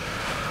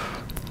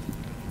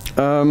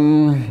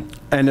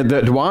 And the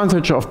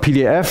advantage of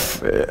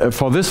PDF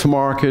for this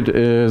market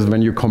is,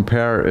 when you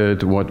compare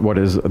it what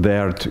is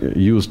there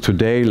used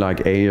today,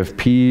 like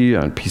AFP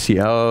and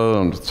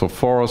PCL and so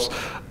forth,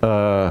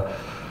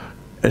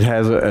 it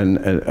has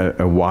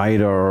a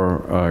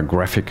wider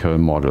graphical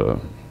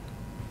model.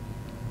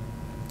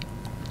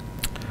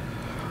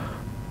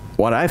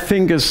 What I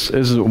think is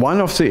one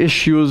of the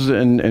issues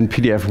in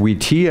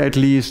PDFVT, at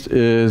least,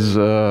 is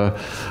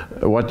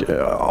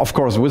of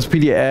course, with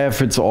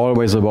PDF, it's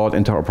always about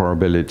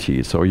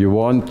interoperability. So you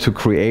want to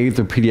create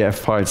the PDF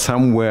file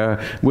somewhere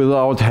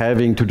without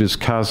having to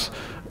discuss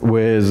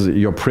with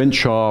your print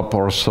shop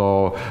or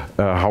so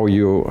how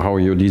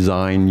you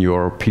design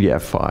your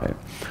PDF file.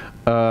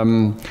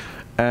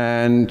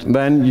 And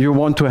then you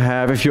want to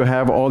have, if you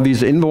have all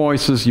these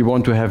invoices, you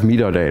want to have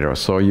metadata.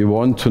 So you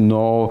want to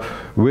know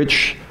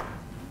which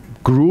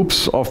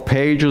groups of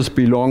pages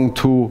belong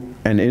to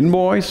an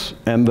invoice,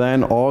 and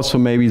then also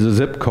maybe the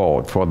zip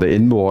code for the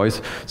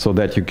invoice, so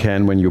that you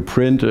can, when you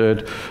print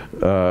it,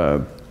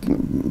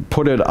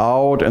 put it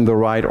out in the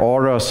right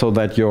order so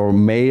that your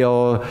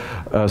mail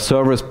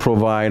service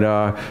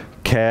provider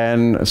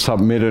can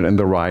submit it in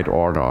the right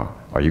order,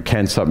 or you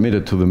can submit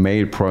it to the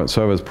mail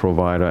service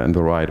provider in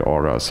the right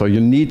order. So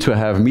you need to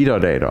have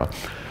metadata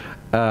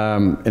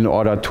in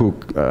order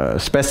to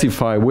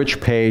specify which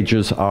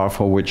pages are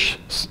for which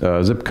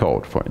zip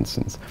code, for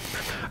instance.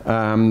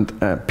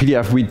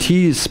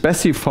 PDFVT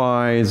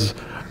specifies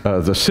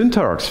the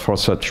syntax for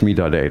such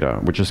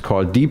metadata, which is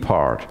called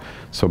dpart.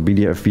 So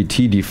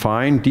PDFVT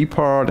defined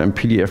dpart, and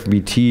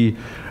PDFVT,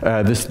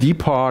 this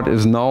dpart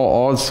is now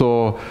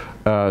also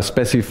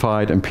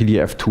specified in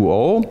PDF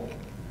 2.0,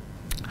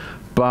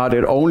 but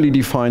it only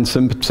defines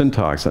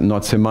syntax and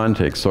not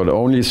semantics. So it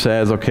only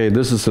says, okay,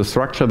 this is the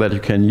structure that you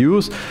can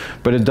use,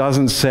 but it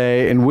doesn't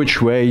say in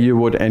which way you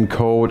would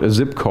encode a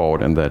zip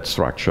code in that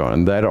structure.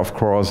 And that, of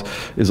course,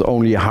 is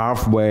only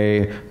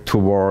halfway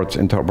towards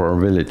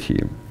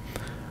interoperability.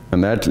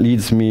 And that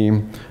leads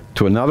me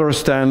to another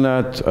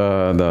standard,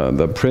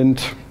 the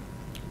print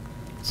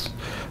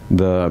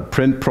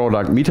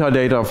product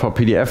metadata for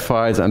PDF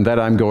files, and that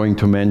I'm going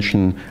to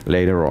mention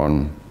later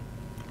on.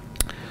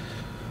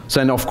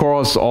 Then, of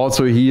course,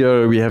 also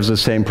here we have the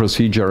same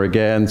procedure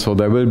again. So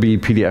there will be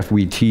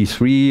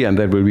PDFVT3, and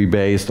that will be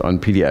based on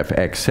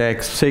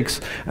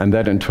PDFX6, and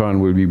that in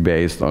turn will be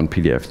based on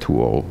PDF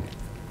 2.0.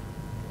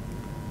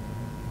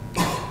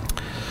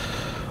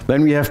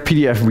 Then we have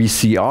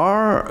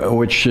PDFVCR,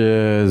 which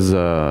is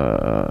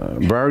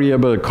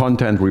variable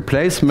content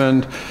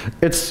replacement.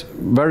 It's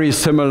very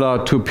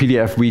similar to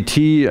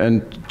PDFVT,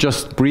 and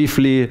just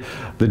briefly,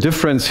 the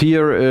difference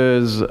here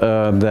is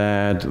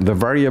that the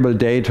variable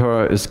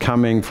data is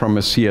coming from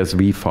a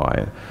CSV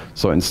file.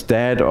 So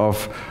instead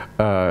of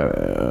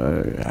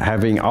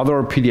having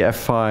other PDF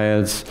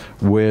files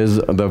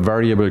with the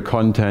variable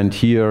content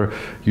here,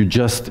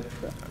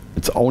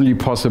 it's only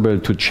possible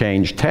to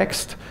change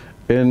text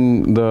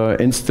in the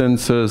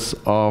instances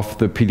of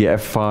the PDF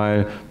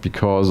file,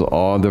 because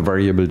all the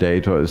variable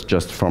data is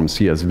just from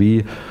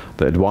CSV.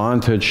 The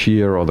advantage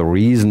here, or the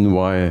reason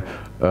why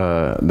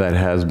that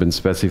has been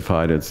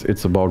specified,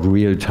 it's about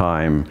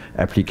real-time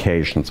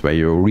applications, where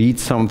you read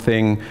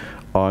something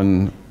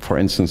on, for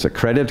instance, a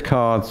credit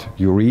card,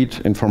 you read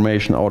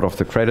information out of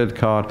the credit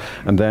card,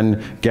 and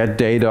then get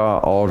data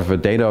out of a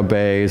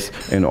database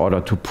in order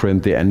to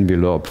print the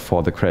envelope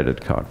for the credit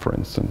card, for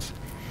instance.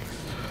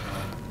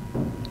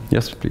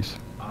 Yes, please.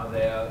 Are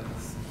there,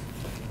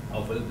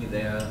 or will be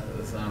there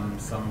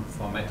some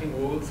formatting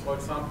rules, for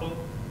example,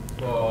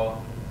 for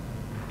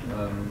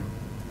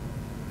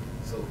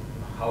so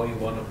how you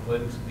want to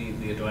print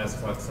the address,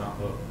 for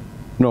example?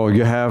 No,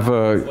 you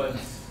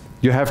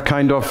have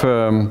kind of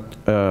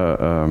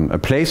a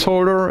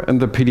placeholder in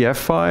the PDF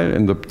file,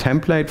 in the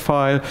template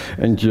file,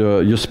 and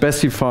you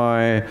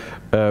specify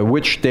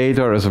which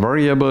data is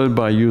variable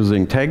by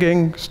using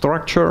tagging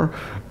structure,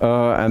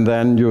 and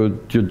then you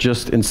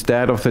just,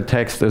 instead of the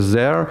text is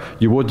there,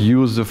 you would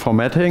use the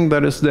formatting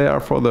that is there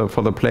for the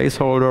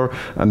placeholder,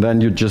 and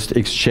then you just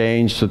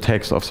exchange the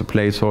text of the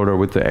placeholder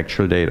with the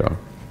actual data.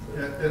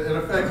 It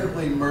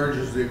effectively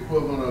merges the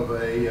equivalent of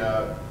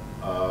a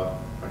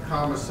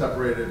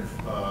comma-separated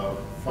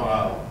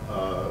file,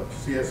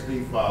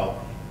 CSV file,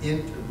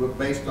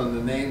 based on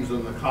the names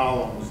on the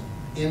columns,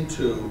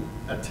 into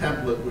a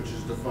template which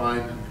is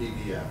defined in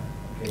PDF.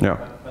 Okay, yeah.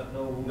 But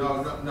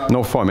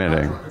no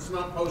formatting. It's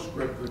not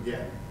PostScript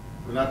again.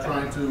 We're not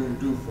trying to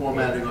do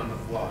formatting on the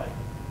fly.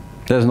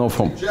 There's no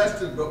form.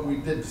 Suggested, but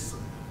we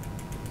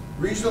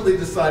recently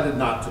decided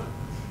not to.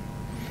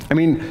 I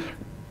mean,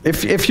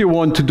 if you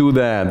want to do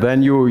that,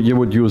 then you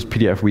would use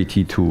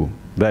PDFVT2.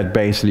 That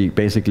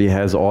basically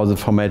has all the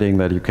formatting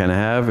that you can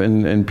have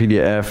in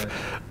PDF.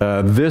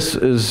 This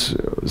is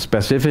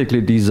specifically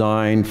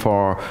designed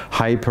for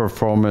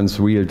high-performance,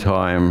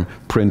 real-time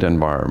print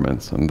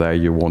environments, and there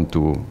you won't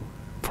do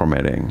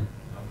formatting.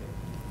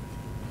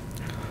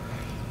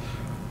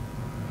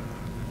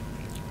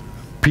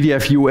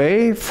 PDF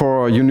UA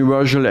for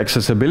universal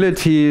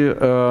accessibility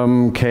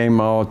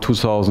came out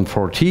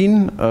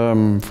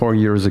 2014, 4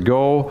 years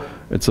ago.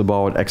 It's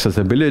about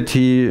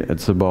accessibility.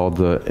 It's about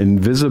the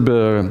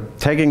invisible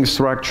tagging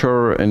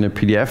structure in a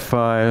PDF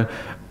file.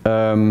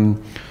 And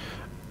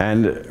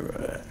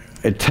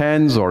it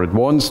tends, or it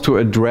wants to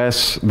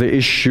address the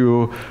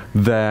issue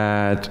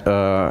that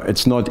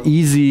it's not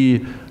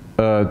easy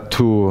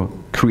to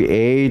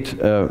create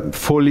a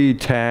fully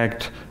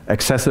tagged,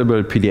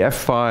 accessible PDF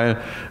file.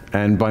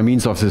 And by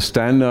means of the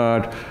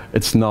standard,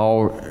 it's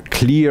now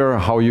clear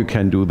how you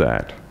can do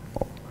that.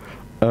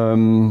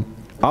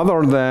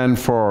 Other than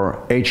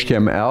for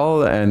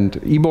HTML and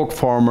ebook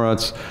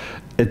formats,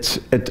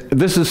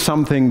 this is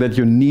something that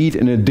you need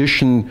in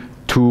addition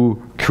to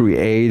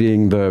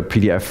creating the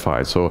PDF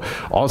file. So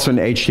also in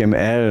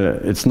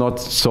HTML, it's not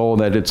so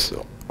that it's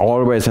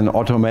always and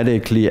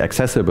automatically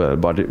accessible,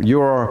 but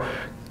you're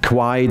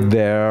quite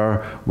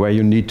there where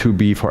you need to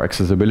be for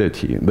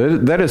accessibility.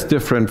 That is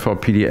different for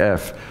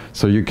PDF.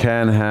 So you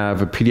can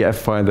have a PDF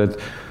file that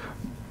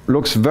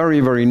looks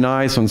very, very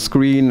nice on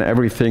screen,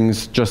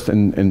 everything's just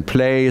in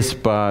place,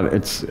 but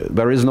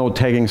there is no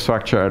tagging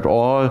structure at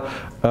all,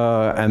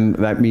 and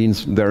that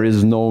means there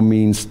is no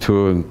means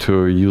to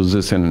use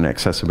this in an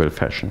accessible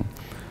fashion.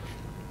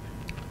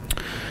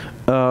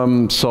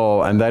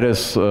 And that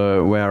is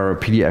where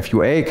PDF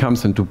UA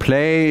comes into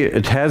play.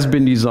 It has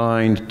been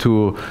designed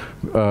to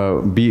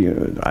all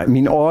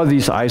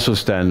these ISO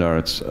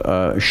standards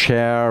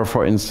share,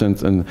 for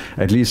instance,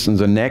 at least in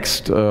the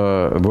next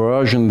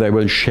version, they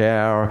will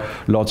share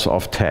lots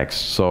of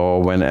text. So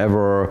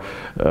whenever,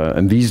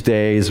 in these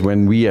days,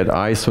 when we at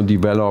ISO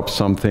develop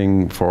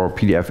something for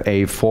PDF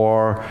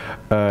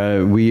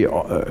A4, we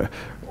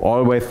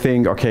always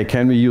think, okay,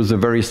 can we use the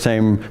very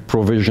same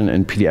provision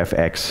in PDF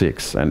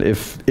X6? And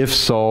if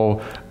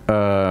so,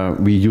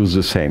 we use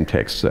the same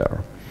text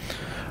there.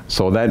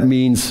 So that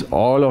means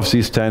all of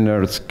these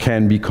standards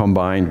can be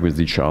combined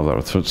with each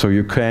other. So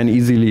you can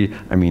easily,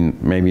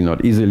 maybe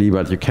not easily,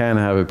 but you can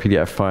have a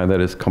PDF file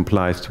that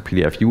complies to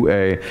PDF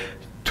UA,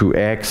 to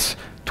X,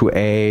 to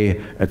A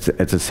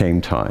at the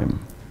same time.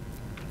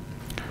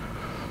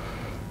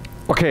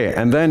 Okay,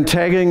 and then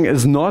tagging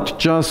is not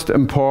just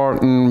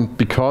important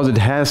because it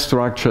has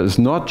structure, it's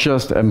not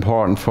just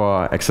important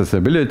for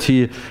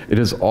accessibility, it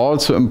is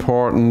also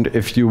important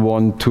if you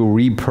want to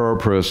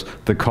repurpose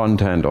the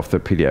content of the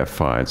PDF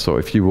file. So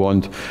if you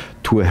want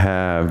to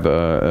have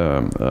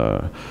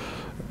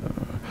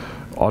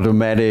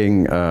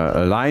automating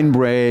line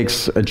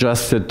breaks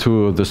adjusted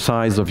to the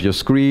size of your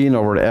screen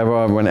or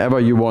whatever, whenever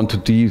you want to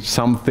do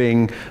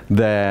something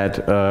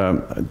that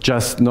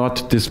just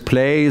not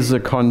displays the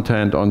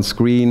content on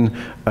screen,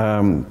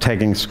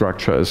 tagging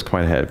structure is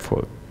quite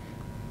helpful.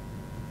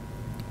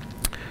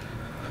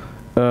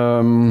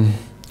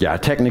 Yeah,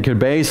 technical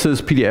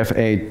basis, PDF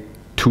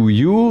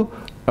A2U.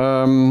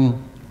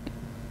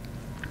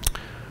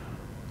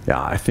 Yeah,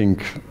 I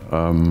think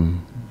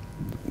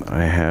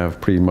I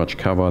have pretty much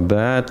covered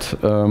that.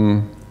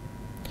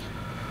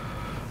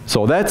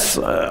 So that's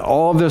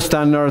all the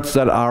standards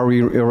that are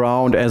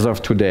around as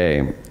of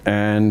today.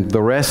 And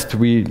the rest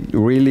we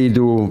really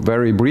do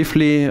very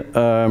briefly,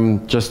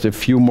 just a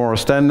few more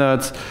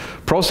standards.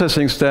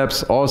 Processing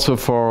steps also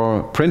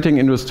for printing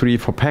industry,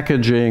 for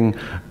packaging,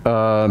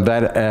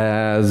 that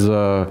as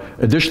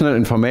additional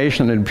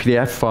information in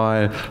PDF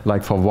file,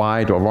 like for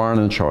white or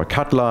varnish or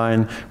cut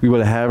line. We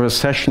will have a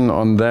session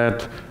on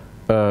that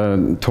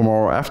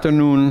tomorrow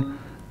afternoon.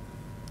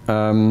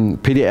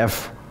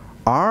 PDF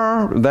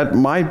R, that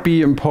might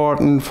be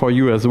important for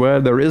you as well.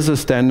 There is a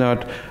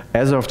standard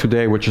as of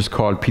today which is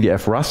called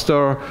PDF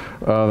raster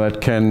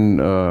that can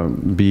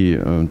be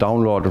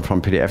downloaded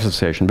from PDF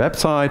Association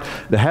website.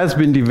 That has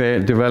been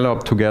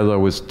developed together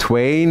with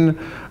Twain,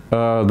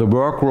 the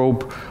work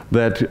group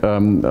that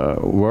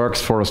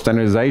works for a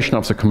standardization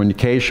of the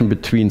communication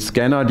between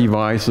scanner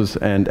devices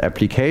and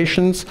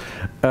applications.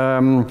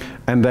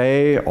 And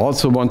they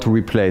also want to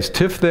replace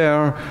TIFF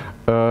there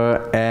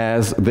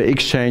as the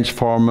exchange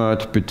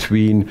format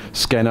between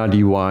scanner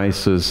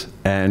devices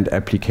and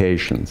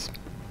applications.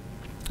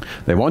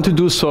 They want to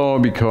do so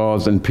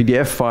because in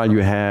PDF file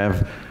you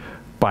have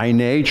by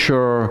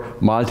nature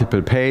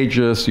multiple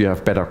pages, you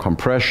have better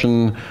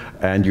compression,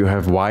 and you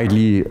have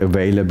widely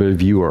available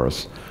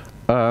viewers.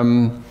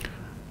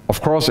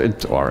 Of course,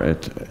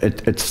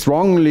 it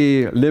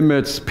strongly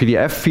limits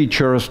PDF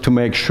features to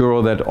make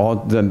sure that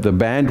the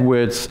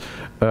bandwidth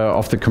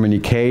of the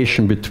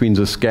communication between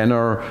the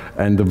scanner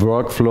and the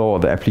workflow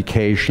of the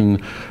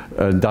application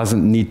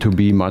doesn't need to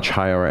be much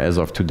higher as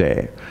of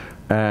today.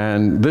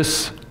 And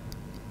this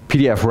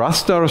PDF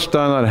raster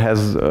standard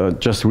has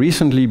just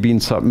recently been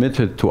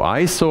submitted to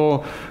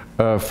ISO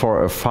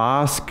for a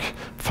fast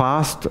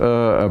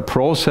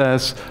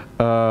process,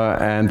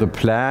 and the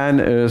plan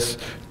is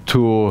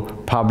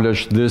to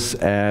publish this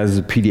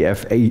as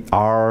PDF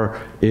AR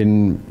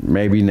in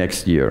maybe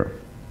next year.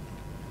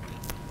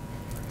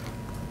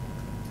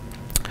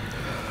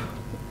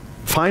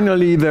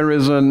 Finally, there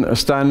is a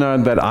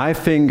standard that I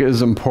think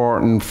is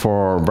important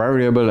for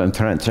variable and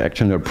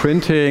transactional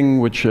printing,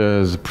 which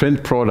is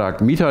print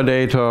product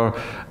metadata,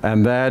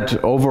 and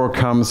that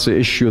overcomes the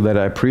issue that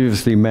I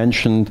previously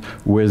mentioned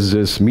with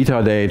this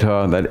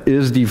metadata that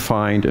is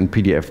defined in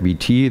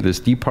PDF-BT, this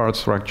dpart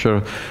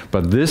structure,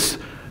 but this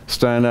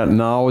standard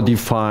now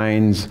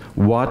defines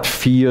what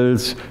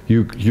fields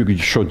you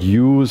should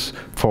use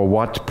for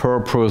what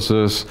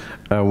purposes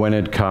when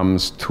it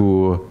comes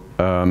to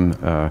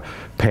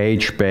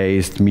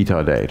page-based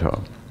metadata.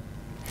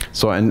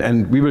 So,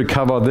 and we will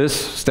cover this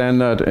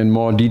standard in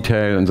more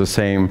detail in the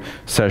same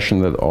session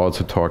that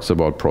also talks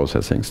about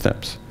processing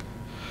steps.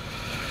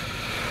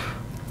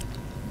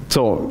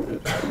 So,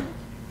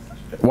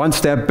 one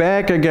step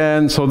back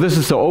again. So this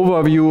is the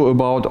overview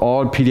about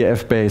all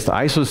PDF-based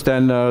ISO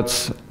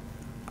standards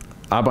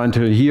up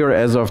until here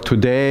as of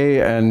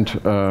today, and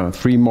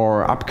 3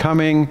 more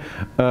upcoming.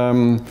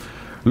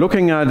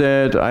 Looking at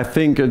it, I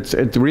think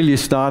it really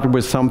started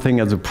with something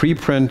as a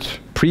preprint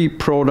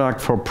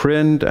pre-product for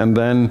print, and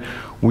then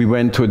we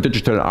went to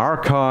digital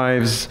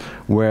archives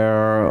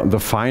where the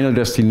final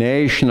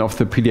destination of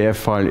the PDF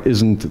file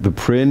isn't the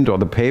print or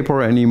the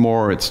paper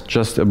anymore, it's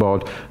just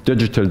about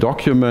digital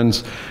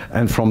documents.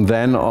 And from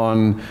then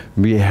on,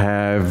 we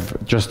have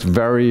just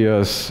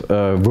various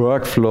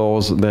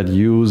workflows that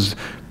use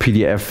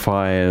PDF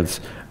files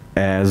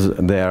as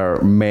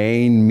their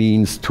main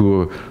means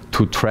to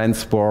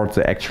transport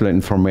the actual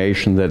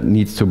information that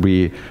needs to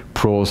be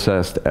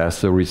processed at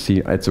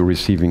the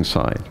receiving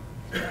side.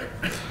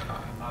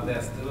 Are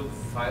there still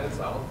files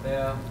out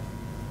there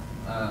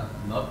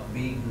not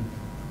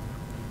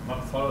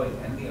following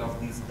any of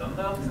these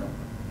standards?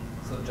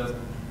 So just...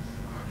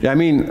 Yeah, I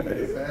mean...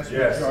 Vast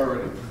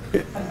majority.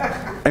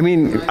 I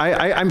mean,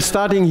 I'm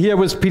starting here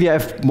with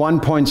PDF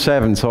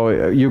 1.7, so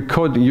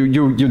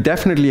you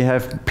definitely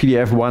have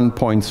PDF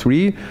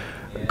 1.3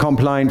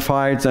 compliant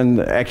files, and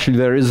actually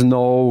there is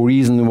no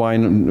reason why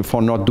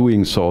for not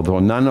doing so, though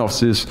none of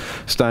these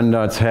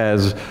standards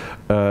has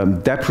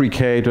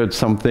deprecated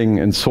something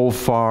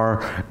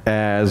insofar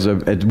as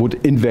it would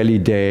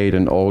invalidate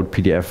an old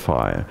PDF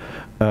file.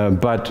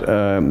 But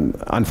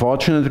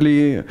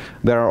unfortunately,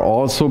 there are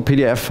also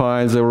PDF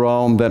files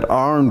around that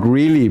aren't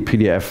really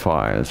PDF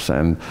files,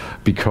 and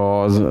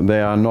because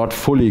they are not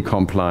fully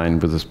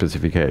compliant with the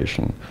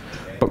specification.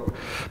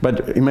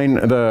 But I mean,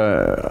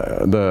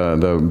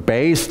 the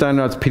base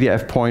standards,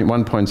 PDF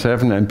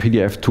 1.7 and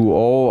PDF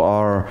 2.0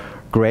 are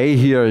gray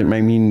here.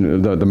 I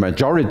mean, the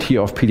majority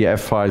of PDF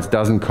files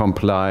doesn't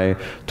comply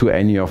to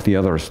any of the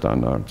other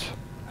standards.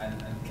 And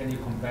can you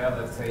compare,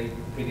 let's say,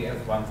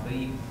 PDF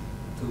 1.3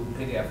 to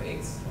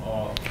PDFX,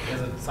 or is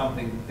it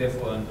something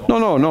different? No.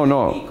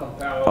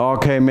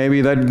 Okay,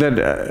 maybe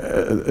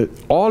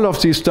all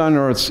of these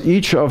standards,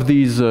 each of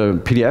these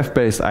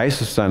PDF-based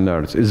ISO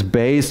standards is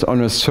based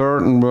on a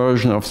certain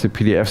version of the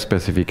PDF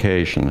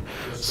specification.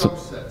 They're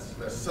subset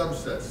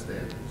standards.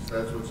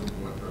 That's what's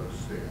important to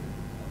understand.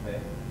 Okay.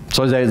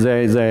 So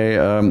they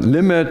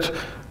limit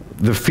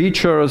the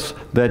features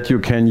that you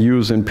can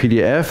use in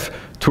PDF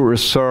to a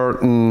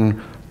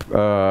certain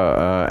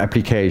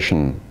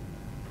application.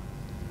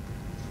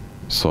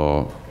 So.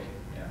 Okay,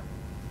 yeah.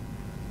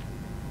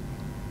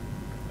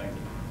 Thank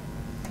you.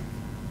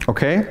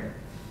 Okay.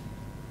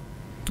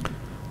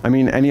 I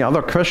mean, any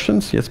other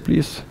questions? Yes,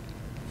 please.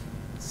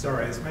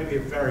 Sorry, it's maybe a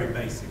very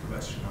basic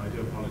question. I do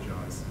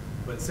apologize.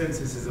 But since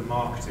this is a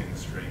marketing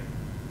stream,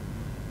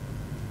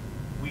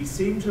 we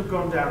seem to have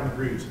gone down the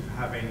route of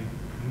having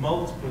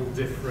multiple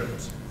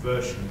different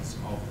versions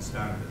of the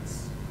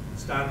standards.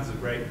 Standards are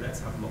great, let's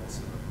have lots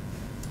of them.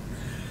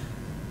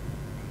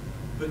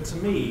 But to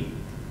me,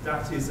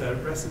 that is a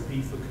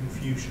recipe for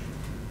confusion.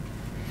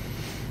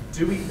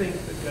 Do we think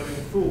that going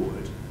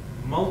forward,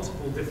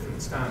 multiple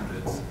different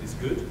standards is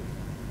good?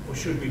 Or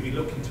should we be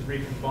looking to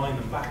recombine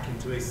them back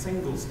into a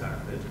single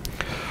standard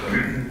that we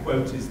can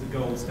quote as the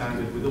gold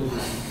standard with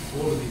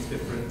all of these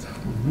different...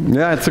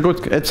 Yeah, it's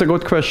a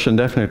good question,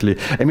 definitely.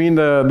 I mean,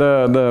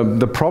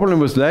 the problem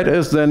with that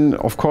is then,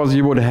 of course,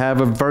 you would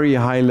have a very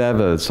high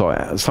level.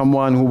 So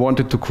someone who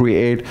wanted to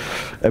create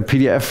a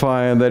PDF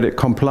file that it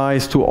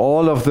complies to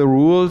all of the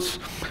rules,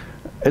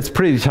 it's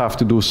pretty tough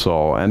to do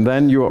so. And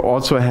then you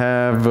also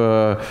have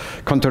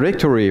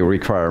contradictory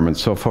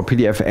requirements. So for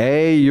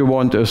PDF-A, you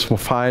want a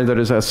file that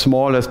is as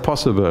small as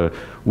possible,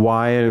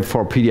 while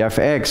for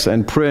PDF-X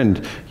and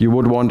print, you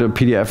would want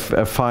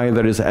a file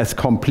that is as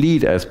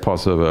complete as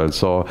possible.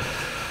 So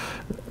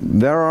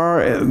there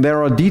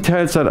are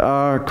details that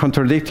are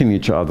contradicting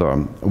each other.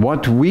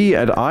 What we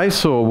at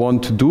ISO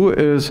want to do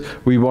is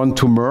we want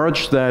to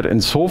merge that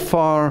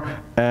insofar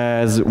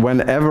as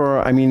whenever,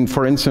 I mean,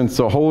 for instance,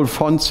 the whole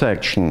font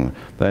section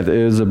that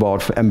is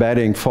about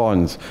embedding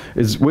fonts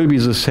will be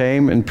the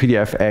same in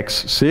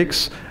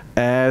PDF-X6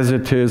 as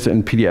it is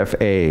in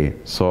PDF-A.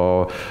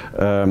 So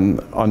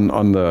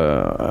on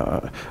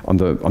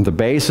the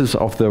basis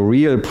of the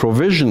real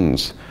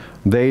provisions,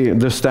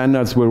 the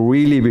standards will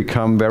really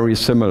become very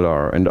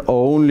similar, and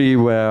only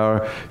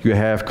where you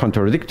have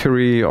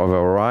contradictory or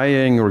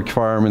varying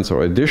requirements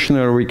or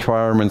additional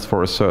requirements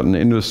for a certain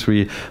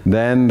industry,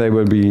 then they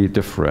will be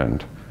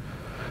different.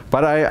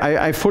 But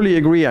I fully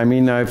agree. I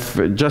mean,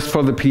 just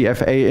for the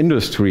PDF-A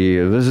industry,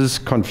 this is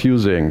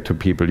confusing to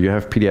people. You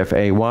have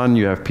PDF-A1,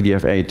 you have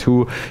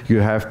PDF-A2,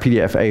 you have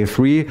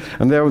PDF-A3,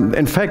 and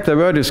in fact, there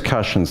were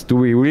discussions. Do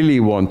we really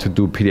want to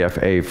do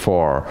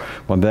PDF-A4?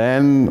 But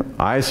then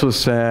ISO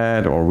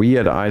said, or we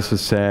at ISO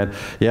said,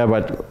 yeah,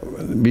 but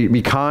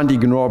we can't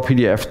ignore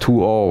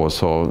PDF-2.0.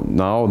 So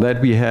now that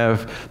we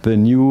have the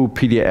new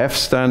PDF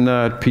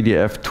standard,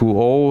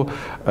 PDF-2.0,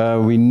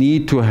 we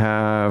need to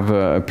have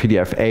a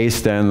PDF-A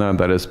standard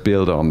that is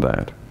built on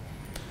that.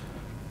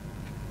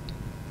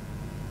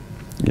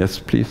 Yes,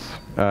 please.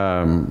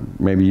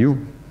 Maybe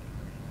you.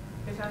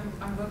 Yes,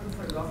 I'm working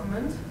for the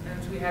government,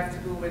 and we have to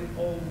do with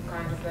all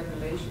kinds of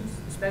regulations,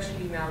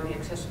 especially now the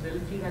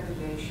accessibility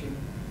regulation,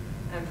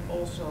 and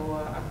also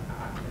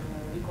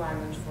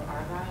requirements for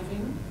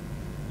archiving.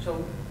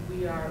 So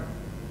we are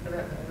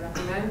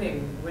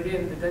recommending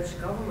within the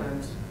Dutch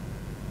government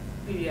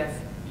PDF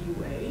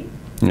UA,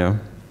 Yeah.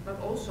 but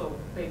also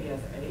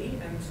PDF-A,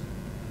 and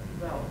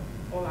well,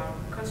 all our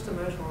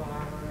customers, all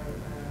our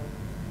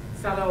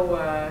fellow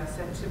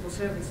civil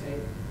servants say,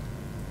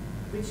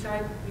 which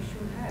type we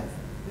should have?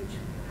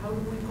 How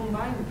do we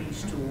combine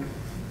these two?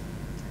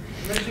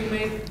 Must we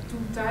make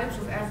two types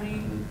of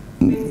everything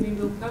we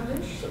will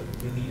publish? So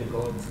we need a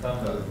golden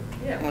standard.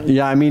 Yeah.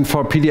 Yeah, I mean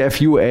for PDF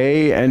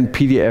UA and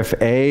PDF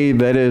A,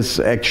 that is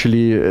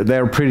actually,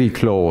 they're pretty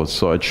close.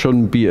 So it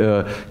shouldn't be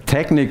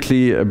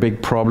technically a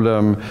big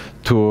problem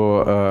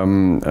to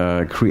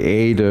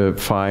create a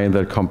file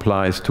that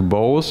complies to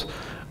both.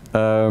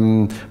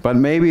 But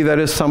maybe that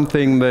is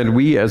something that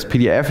we as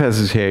PDF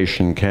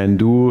Association can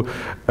do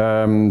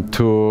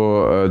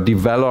to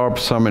develop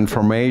some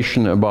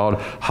information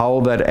about how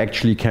that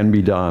actually can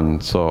be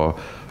done. So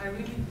I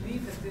really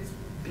believe that this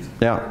is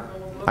yeah,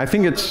 I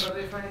think it's. But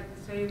if I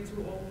say it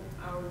to all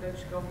our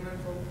Dutch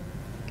governmental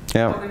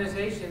Yeah.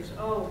 organizations,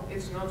 oh,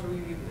 it's not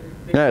really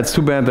big. Yeah, it's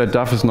too bad that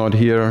Duff is not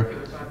here.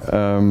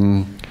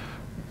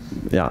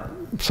 Yeah,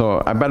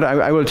 so but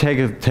I will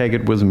take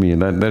it with me.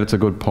 That's a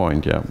good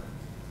point. Yeah.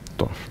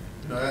 Duff.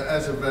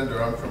 As a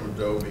vendor, I'm from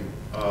Adobe.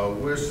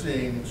 We're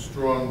seeing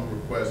strong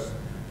requests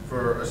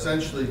for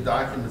essentially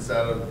documents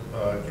out of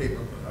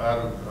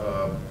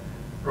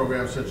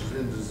programs such as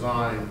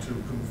InDesign to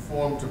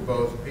conform to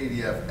both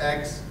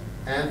PDF-X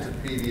and to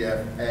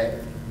PDF-A.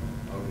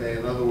 Okay,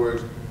 in other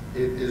words,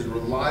 it is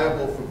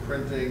reliable for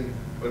printing,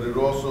 but it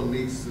also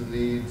meets the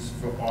needs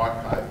for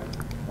archiving.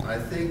 I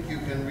think you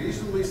can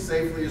reasonably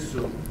safely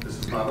assume, this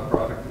is not a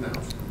product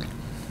announcement,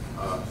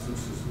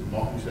 since this is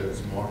you said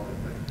it's a marketing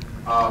thing,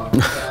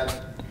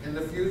 that in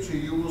the future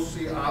you will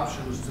see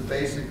options to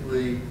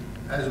basically,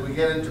 as we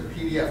get into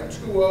PDF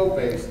 2.0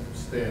 based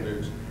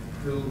standards,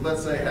 to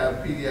let's say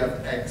have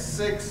PDF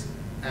X6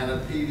 and a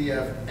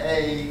PDF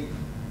A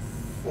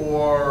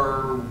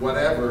for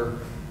whatever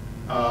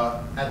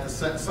at the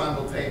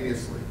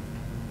simultaneously.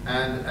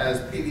 And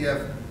as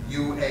PDF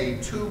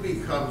UA2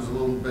 becomes a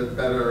little bit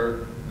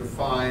better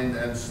defined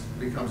and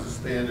becomes a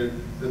standard,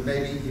 then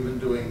maybe even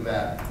doing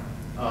that.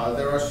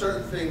 There are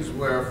certain things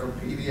where for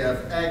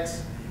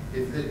PDF-X,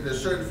 if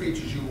there's certain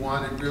features you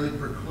want, it really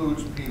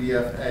precludes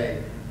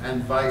PDF-A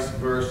and vice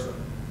versa.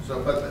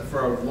 So, but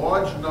for a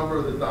large number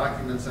of the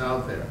documents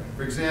out there,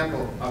 for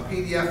example, a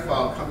PDF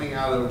file coming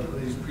out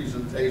of these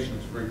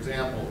presentations, for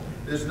example,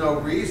 there's no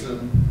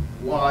reason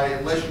why,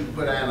 unless you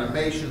put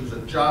animations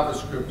or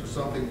JavaScript or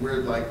something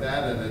weird like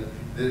that in it,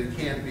 that it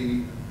can't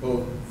be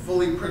both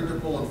fully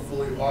printable and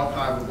fully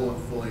archivable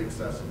and fully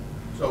accessible.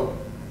 So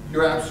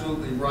you're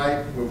absolutely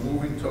right. We're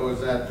moving towards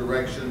that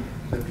direction.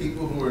 The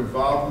people who are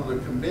involved in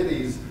the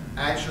committees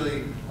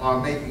actually are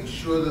making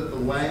sure that the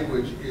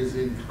language is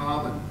in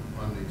common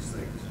on these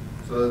things.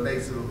 So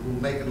it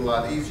will make it a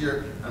lot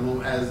easier, and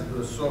will, as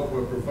the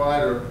software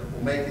provider,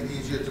 will make it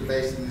easier to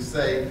basically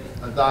say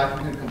a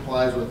document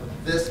complies with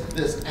this,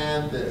 this,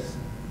 and this,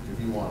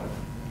 if you want it.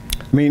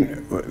 I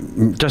mean,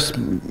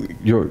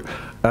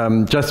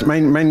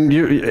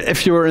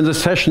 if you were in the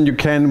session, you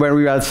can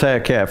very well say,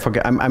 okay,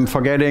 I'm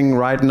forgetting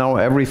right now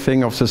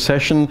everything of the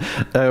session.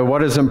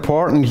 What is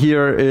important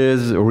here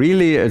is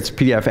really it's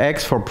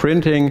PDF-X for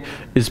printing,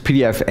 is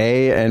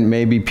PDF-A, and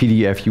maybe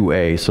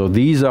PDF-UA. So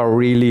these are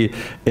really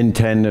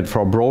intended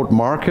for broad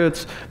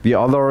markets. The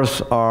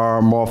others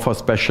are more for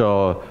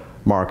special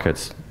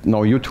markets.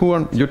 No, you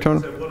turn.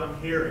 So what I'm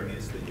hearing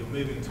is that you're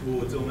moving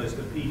towards almost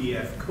a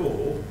PDF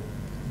core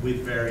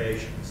with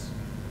variations.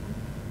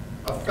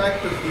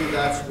 Effectively,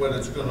 that's what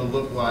it's going to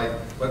look like,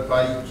 but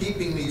by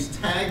keeping these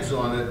tags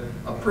on it,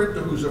 a printer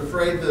who's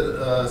afraid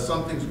that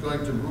something's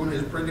going to ruin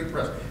his printing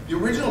press. The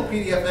original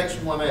PDF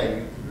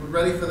X1A, you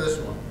ready for this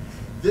one,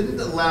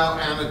 didn't allow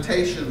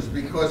annotations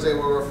because they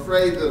were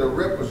afraid that a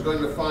rip was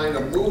going to find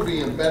a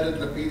movie embedded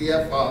in a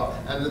PDF file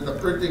and that the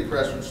printing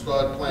press would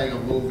start playing a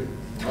movie.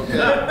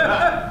 Okay?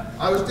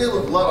 I was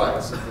dealing with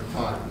Luddites at the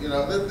time. You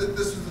know,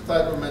 this is the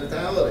type of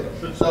mentality.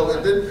 So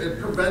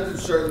it prevented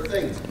certain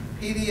things.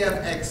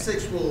 PDF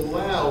X6 will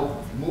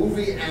allow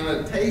movie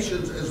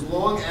annotations as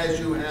long as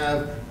you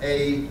have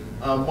a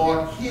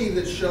marquee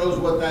that shows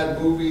what that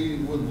movie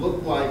would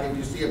look like if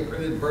you see a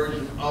printed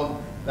version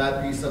of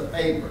that piece of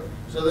paper.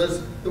 So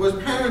there was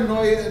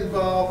paranoia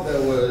involved,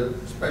 there were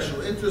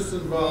special interests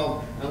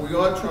involved, and we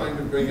are trying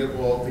to bring it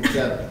all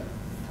together.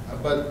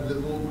 But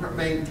we'll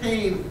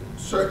maintain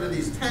certain of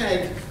these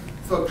tags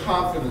for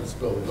confidence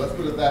building, let's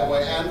put it that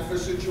way, and for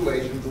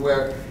situations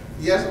where,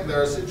 yes,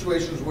 there are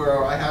situations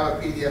where I have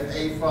a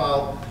PDF-A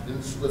file and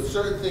with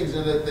certain things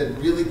in it that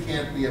really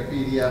can't be a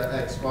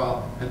PDF-X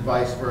file and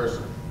vice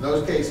versa. In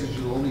those cases,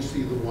 you'll only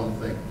see the one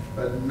thing.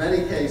 But in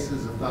many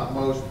cases, if not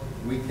most,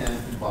 we can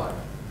combine.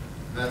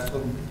 That's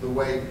the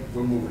way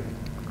we're moving.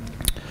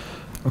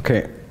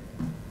 Okay,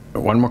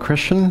 one more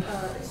question?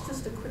 It's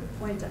just a quick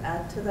point to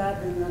add to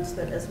that, and that's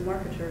that as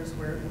marketers,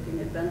 we're looking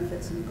at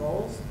benefits and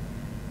goals.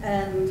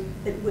 And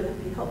it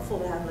would be helpful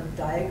to have a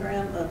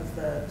diagram of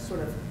the sort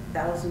of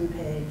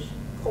 1,000-page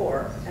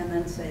core and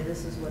then say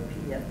this is what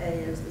PDF-A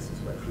is, this is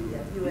what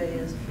PDF-UA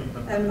is,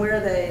 and where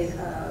they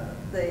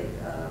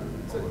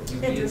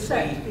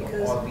intersect,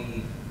 because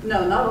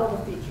no, not all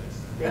the features.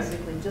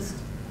 Basically, just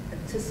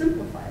to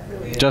simplify it,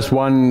 really. Just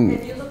one.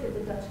 If you look at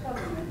the Dutch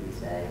government, you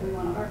say we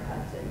want to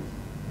archive things,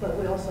 but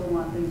we also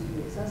want things to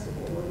be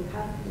accessible. Well, you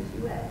have to use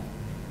UA,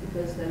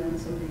 because then when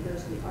somebody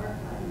goes to the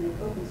archive and they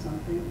open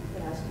something,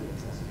 it has to be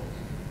accessible,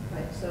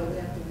 right? So we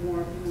have to be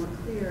more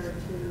clear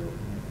to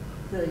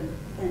the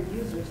end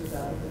users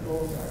about what the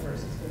goals are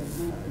versus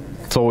getting up in the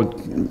text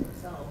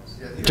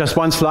themselves. Just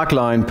one slug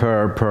line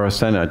per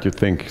Senate, you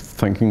think?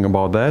 Thinking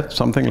about that,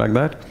 something like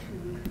that?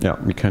 Mm-hmm. Yeah,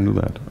 we can do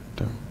that.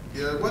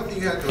 Yeah, one thing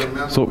you have to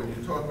remember when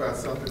you talk about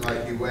something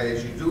like UA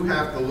is you do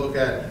have to look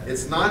at,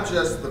 it's not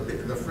just the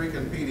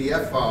freaking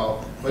PDF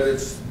file, but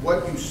it's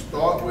what you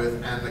start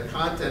with and the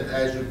content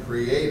as you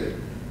create it.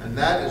 And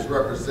that is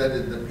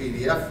represented in the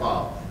PDF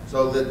file.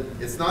 So that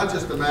it's not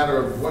just a matter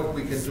of what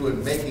we can do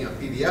in making a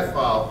PDF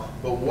file,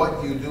 but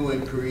what you do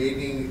in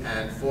creating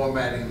and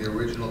formatting the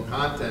original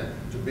content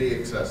to be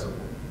accessible.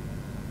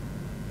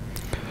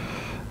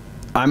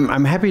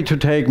 I'm happy to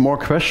take more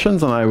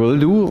questions, and I will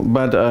do,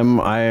 but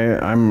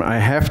I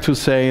have to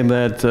say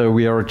that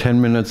we are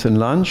 10 minutes in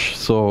lunch,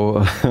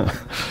 so...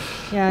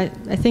 Yeah,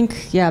 I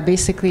think,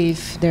 basically,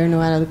 if there are no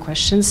other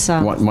questions...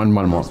 One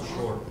more.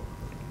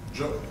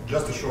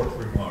 Just a short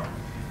remark.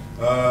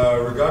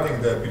 Regarding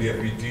the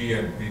PDF-VT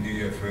and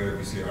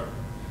PDF-VCR,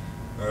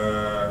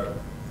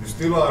 you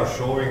still are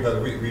showing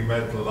that we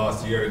met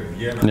last year in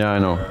Vienna. Yeah, I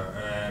know.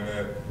 And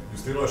you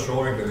still are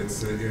showing that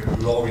it's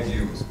low in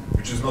use,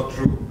 which is not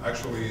true.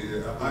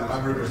 Actually,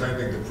 I'm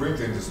representing the print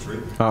industry,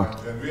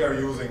 and we are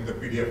using the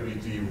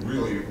PDF-VT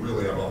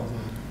really a lot.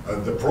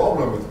 The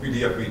problem with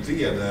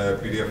PDF-VT and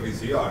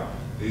PDF-VCR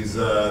is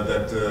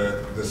that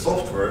the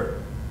software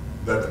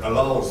that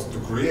allows to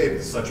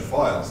create such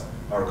files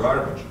are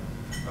garbage.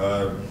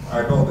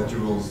 I know that you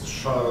will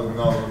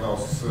now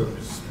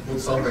put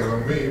something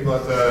on me,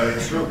 but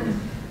it's true.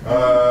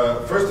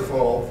 First of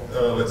all,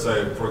 let's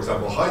say, for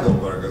example,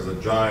 Heidelberg as a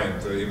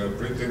giant in the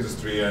print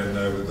industry and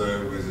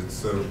with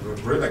its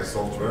Printex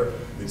software,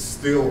 it's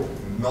still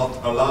not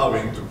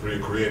allowing to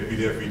create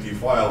PDF-VT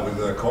file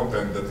with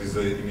content that is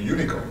in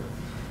Unicode.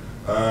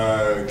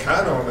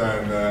 Canon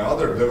and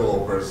other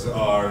developers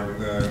are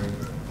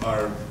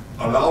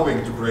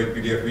allowing to create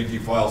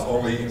PDF-VT files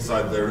only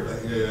inside their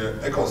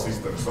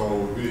ecosystem,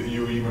 so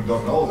you even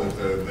don't know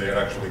that they are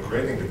actually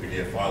creating the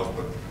PDF files,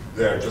 but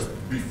they are just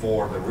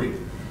before the read.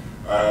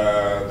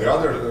 The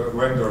other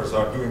vendors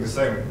are doing the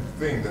same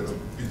thing, that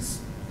it's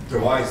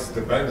device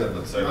dependent,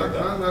 let's say like that.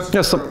 Not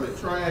necessarily.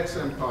 Try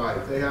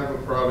XMPie. They have a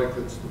product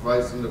that's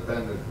device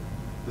independent.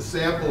 The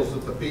samples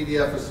that the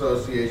PDF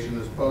Association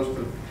has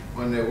posted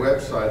on their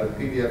website of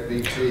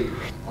PDF-VT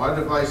are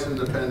device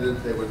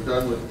independent. They were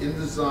done with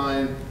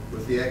InDesign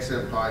with the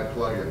XMPie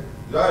plugin.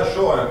 Yeah,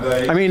 sure.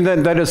 And I mean,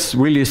 that is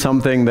really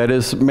something that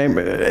is,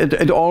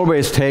 it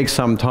always takes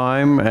some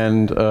time,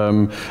 and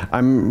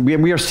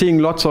we are seeing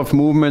lots of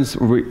movements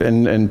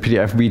in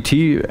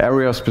PDF-VT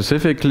area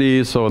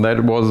specifically, so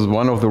that was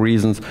one of the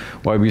reasons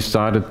why we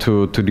started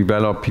to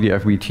develop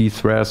PDF-VT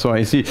threads. So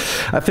I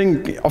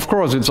think, of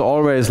course, it's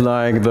always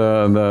like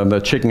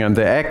the chicken and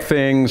the egg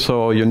thing,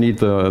 so you need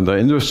the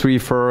industry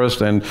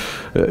first, and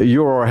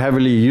you're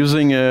heavily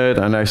using it,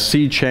 and I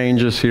see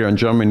changes here in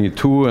Germany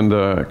too in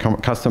the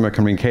customer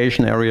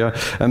communication area,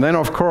 and then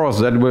of course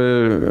that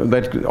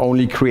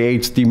only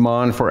creates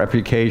demand for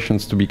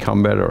applications to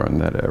become better in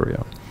that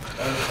area.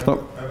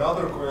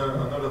 Another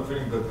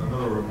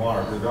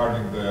remark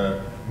regarding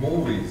the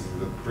movies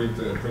that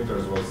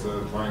printers was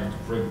trying to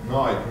print.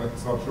 No,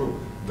 it's not true.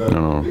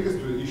 The biggest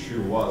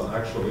issue was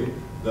actually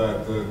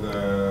that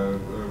the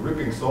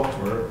ripping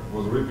software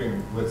was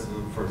ripping,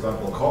 for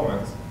example,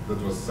 comments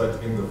that was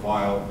set in the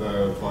file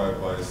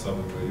by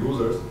some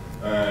users,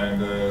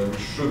 and which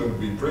shouldn't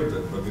be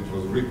printed, but it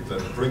was ripped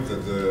and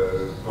printed.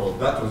 So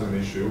that was an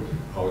issue,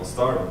 how it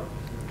started.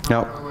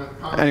 Now,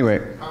 anyway.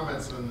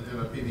 Comments in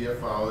a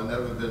PDF file have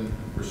never been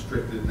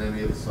restricted in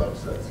any of the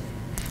subsets.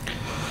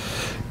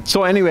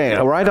 So anyway,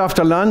 right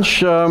after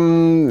lunch,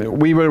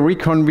 we will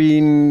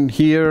reconvene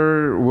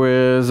here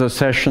with a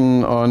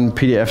session on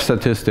PDF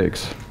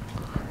statistics.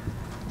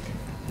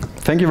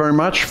 Thank you very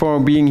much for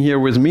being here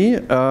with me.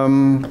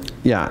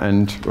 Yeah,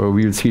 and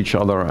we'll see each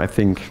other, I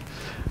think,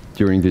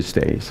 during these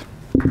days.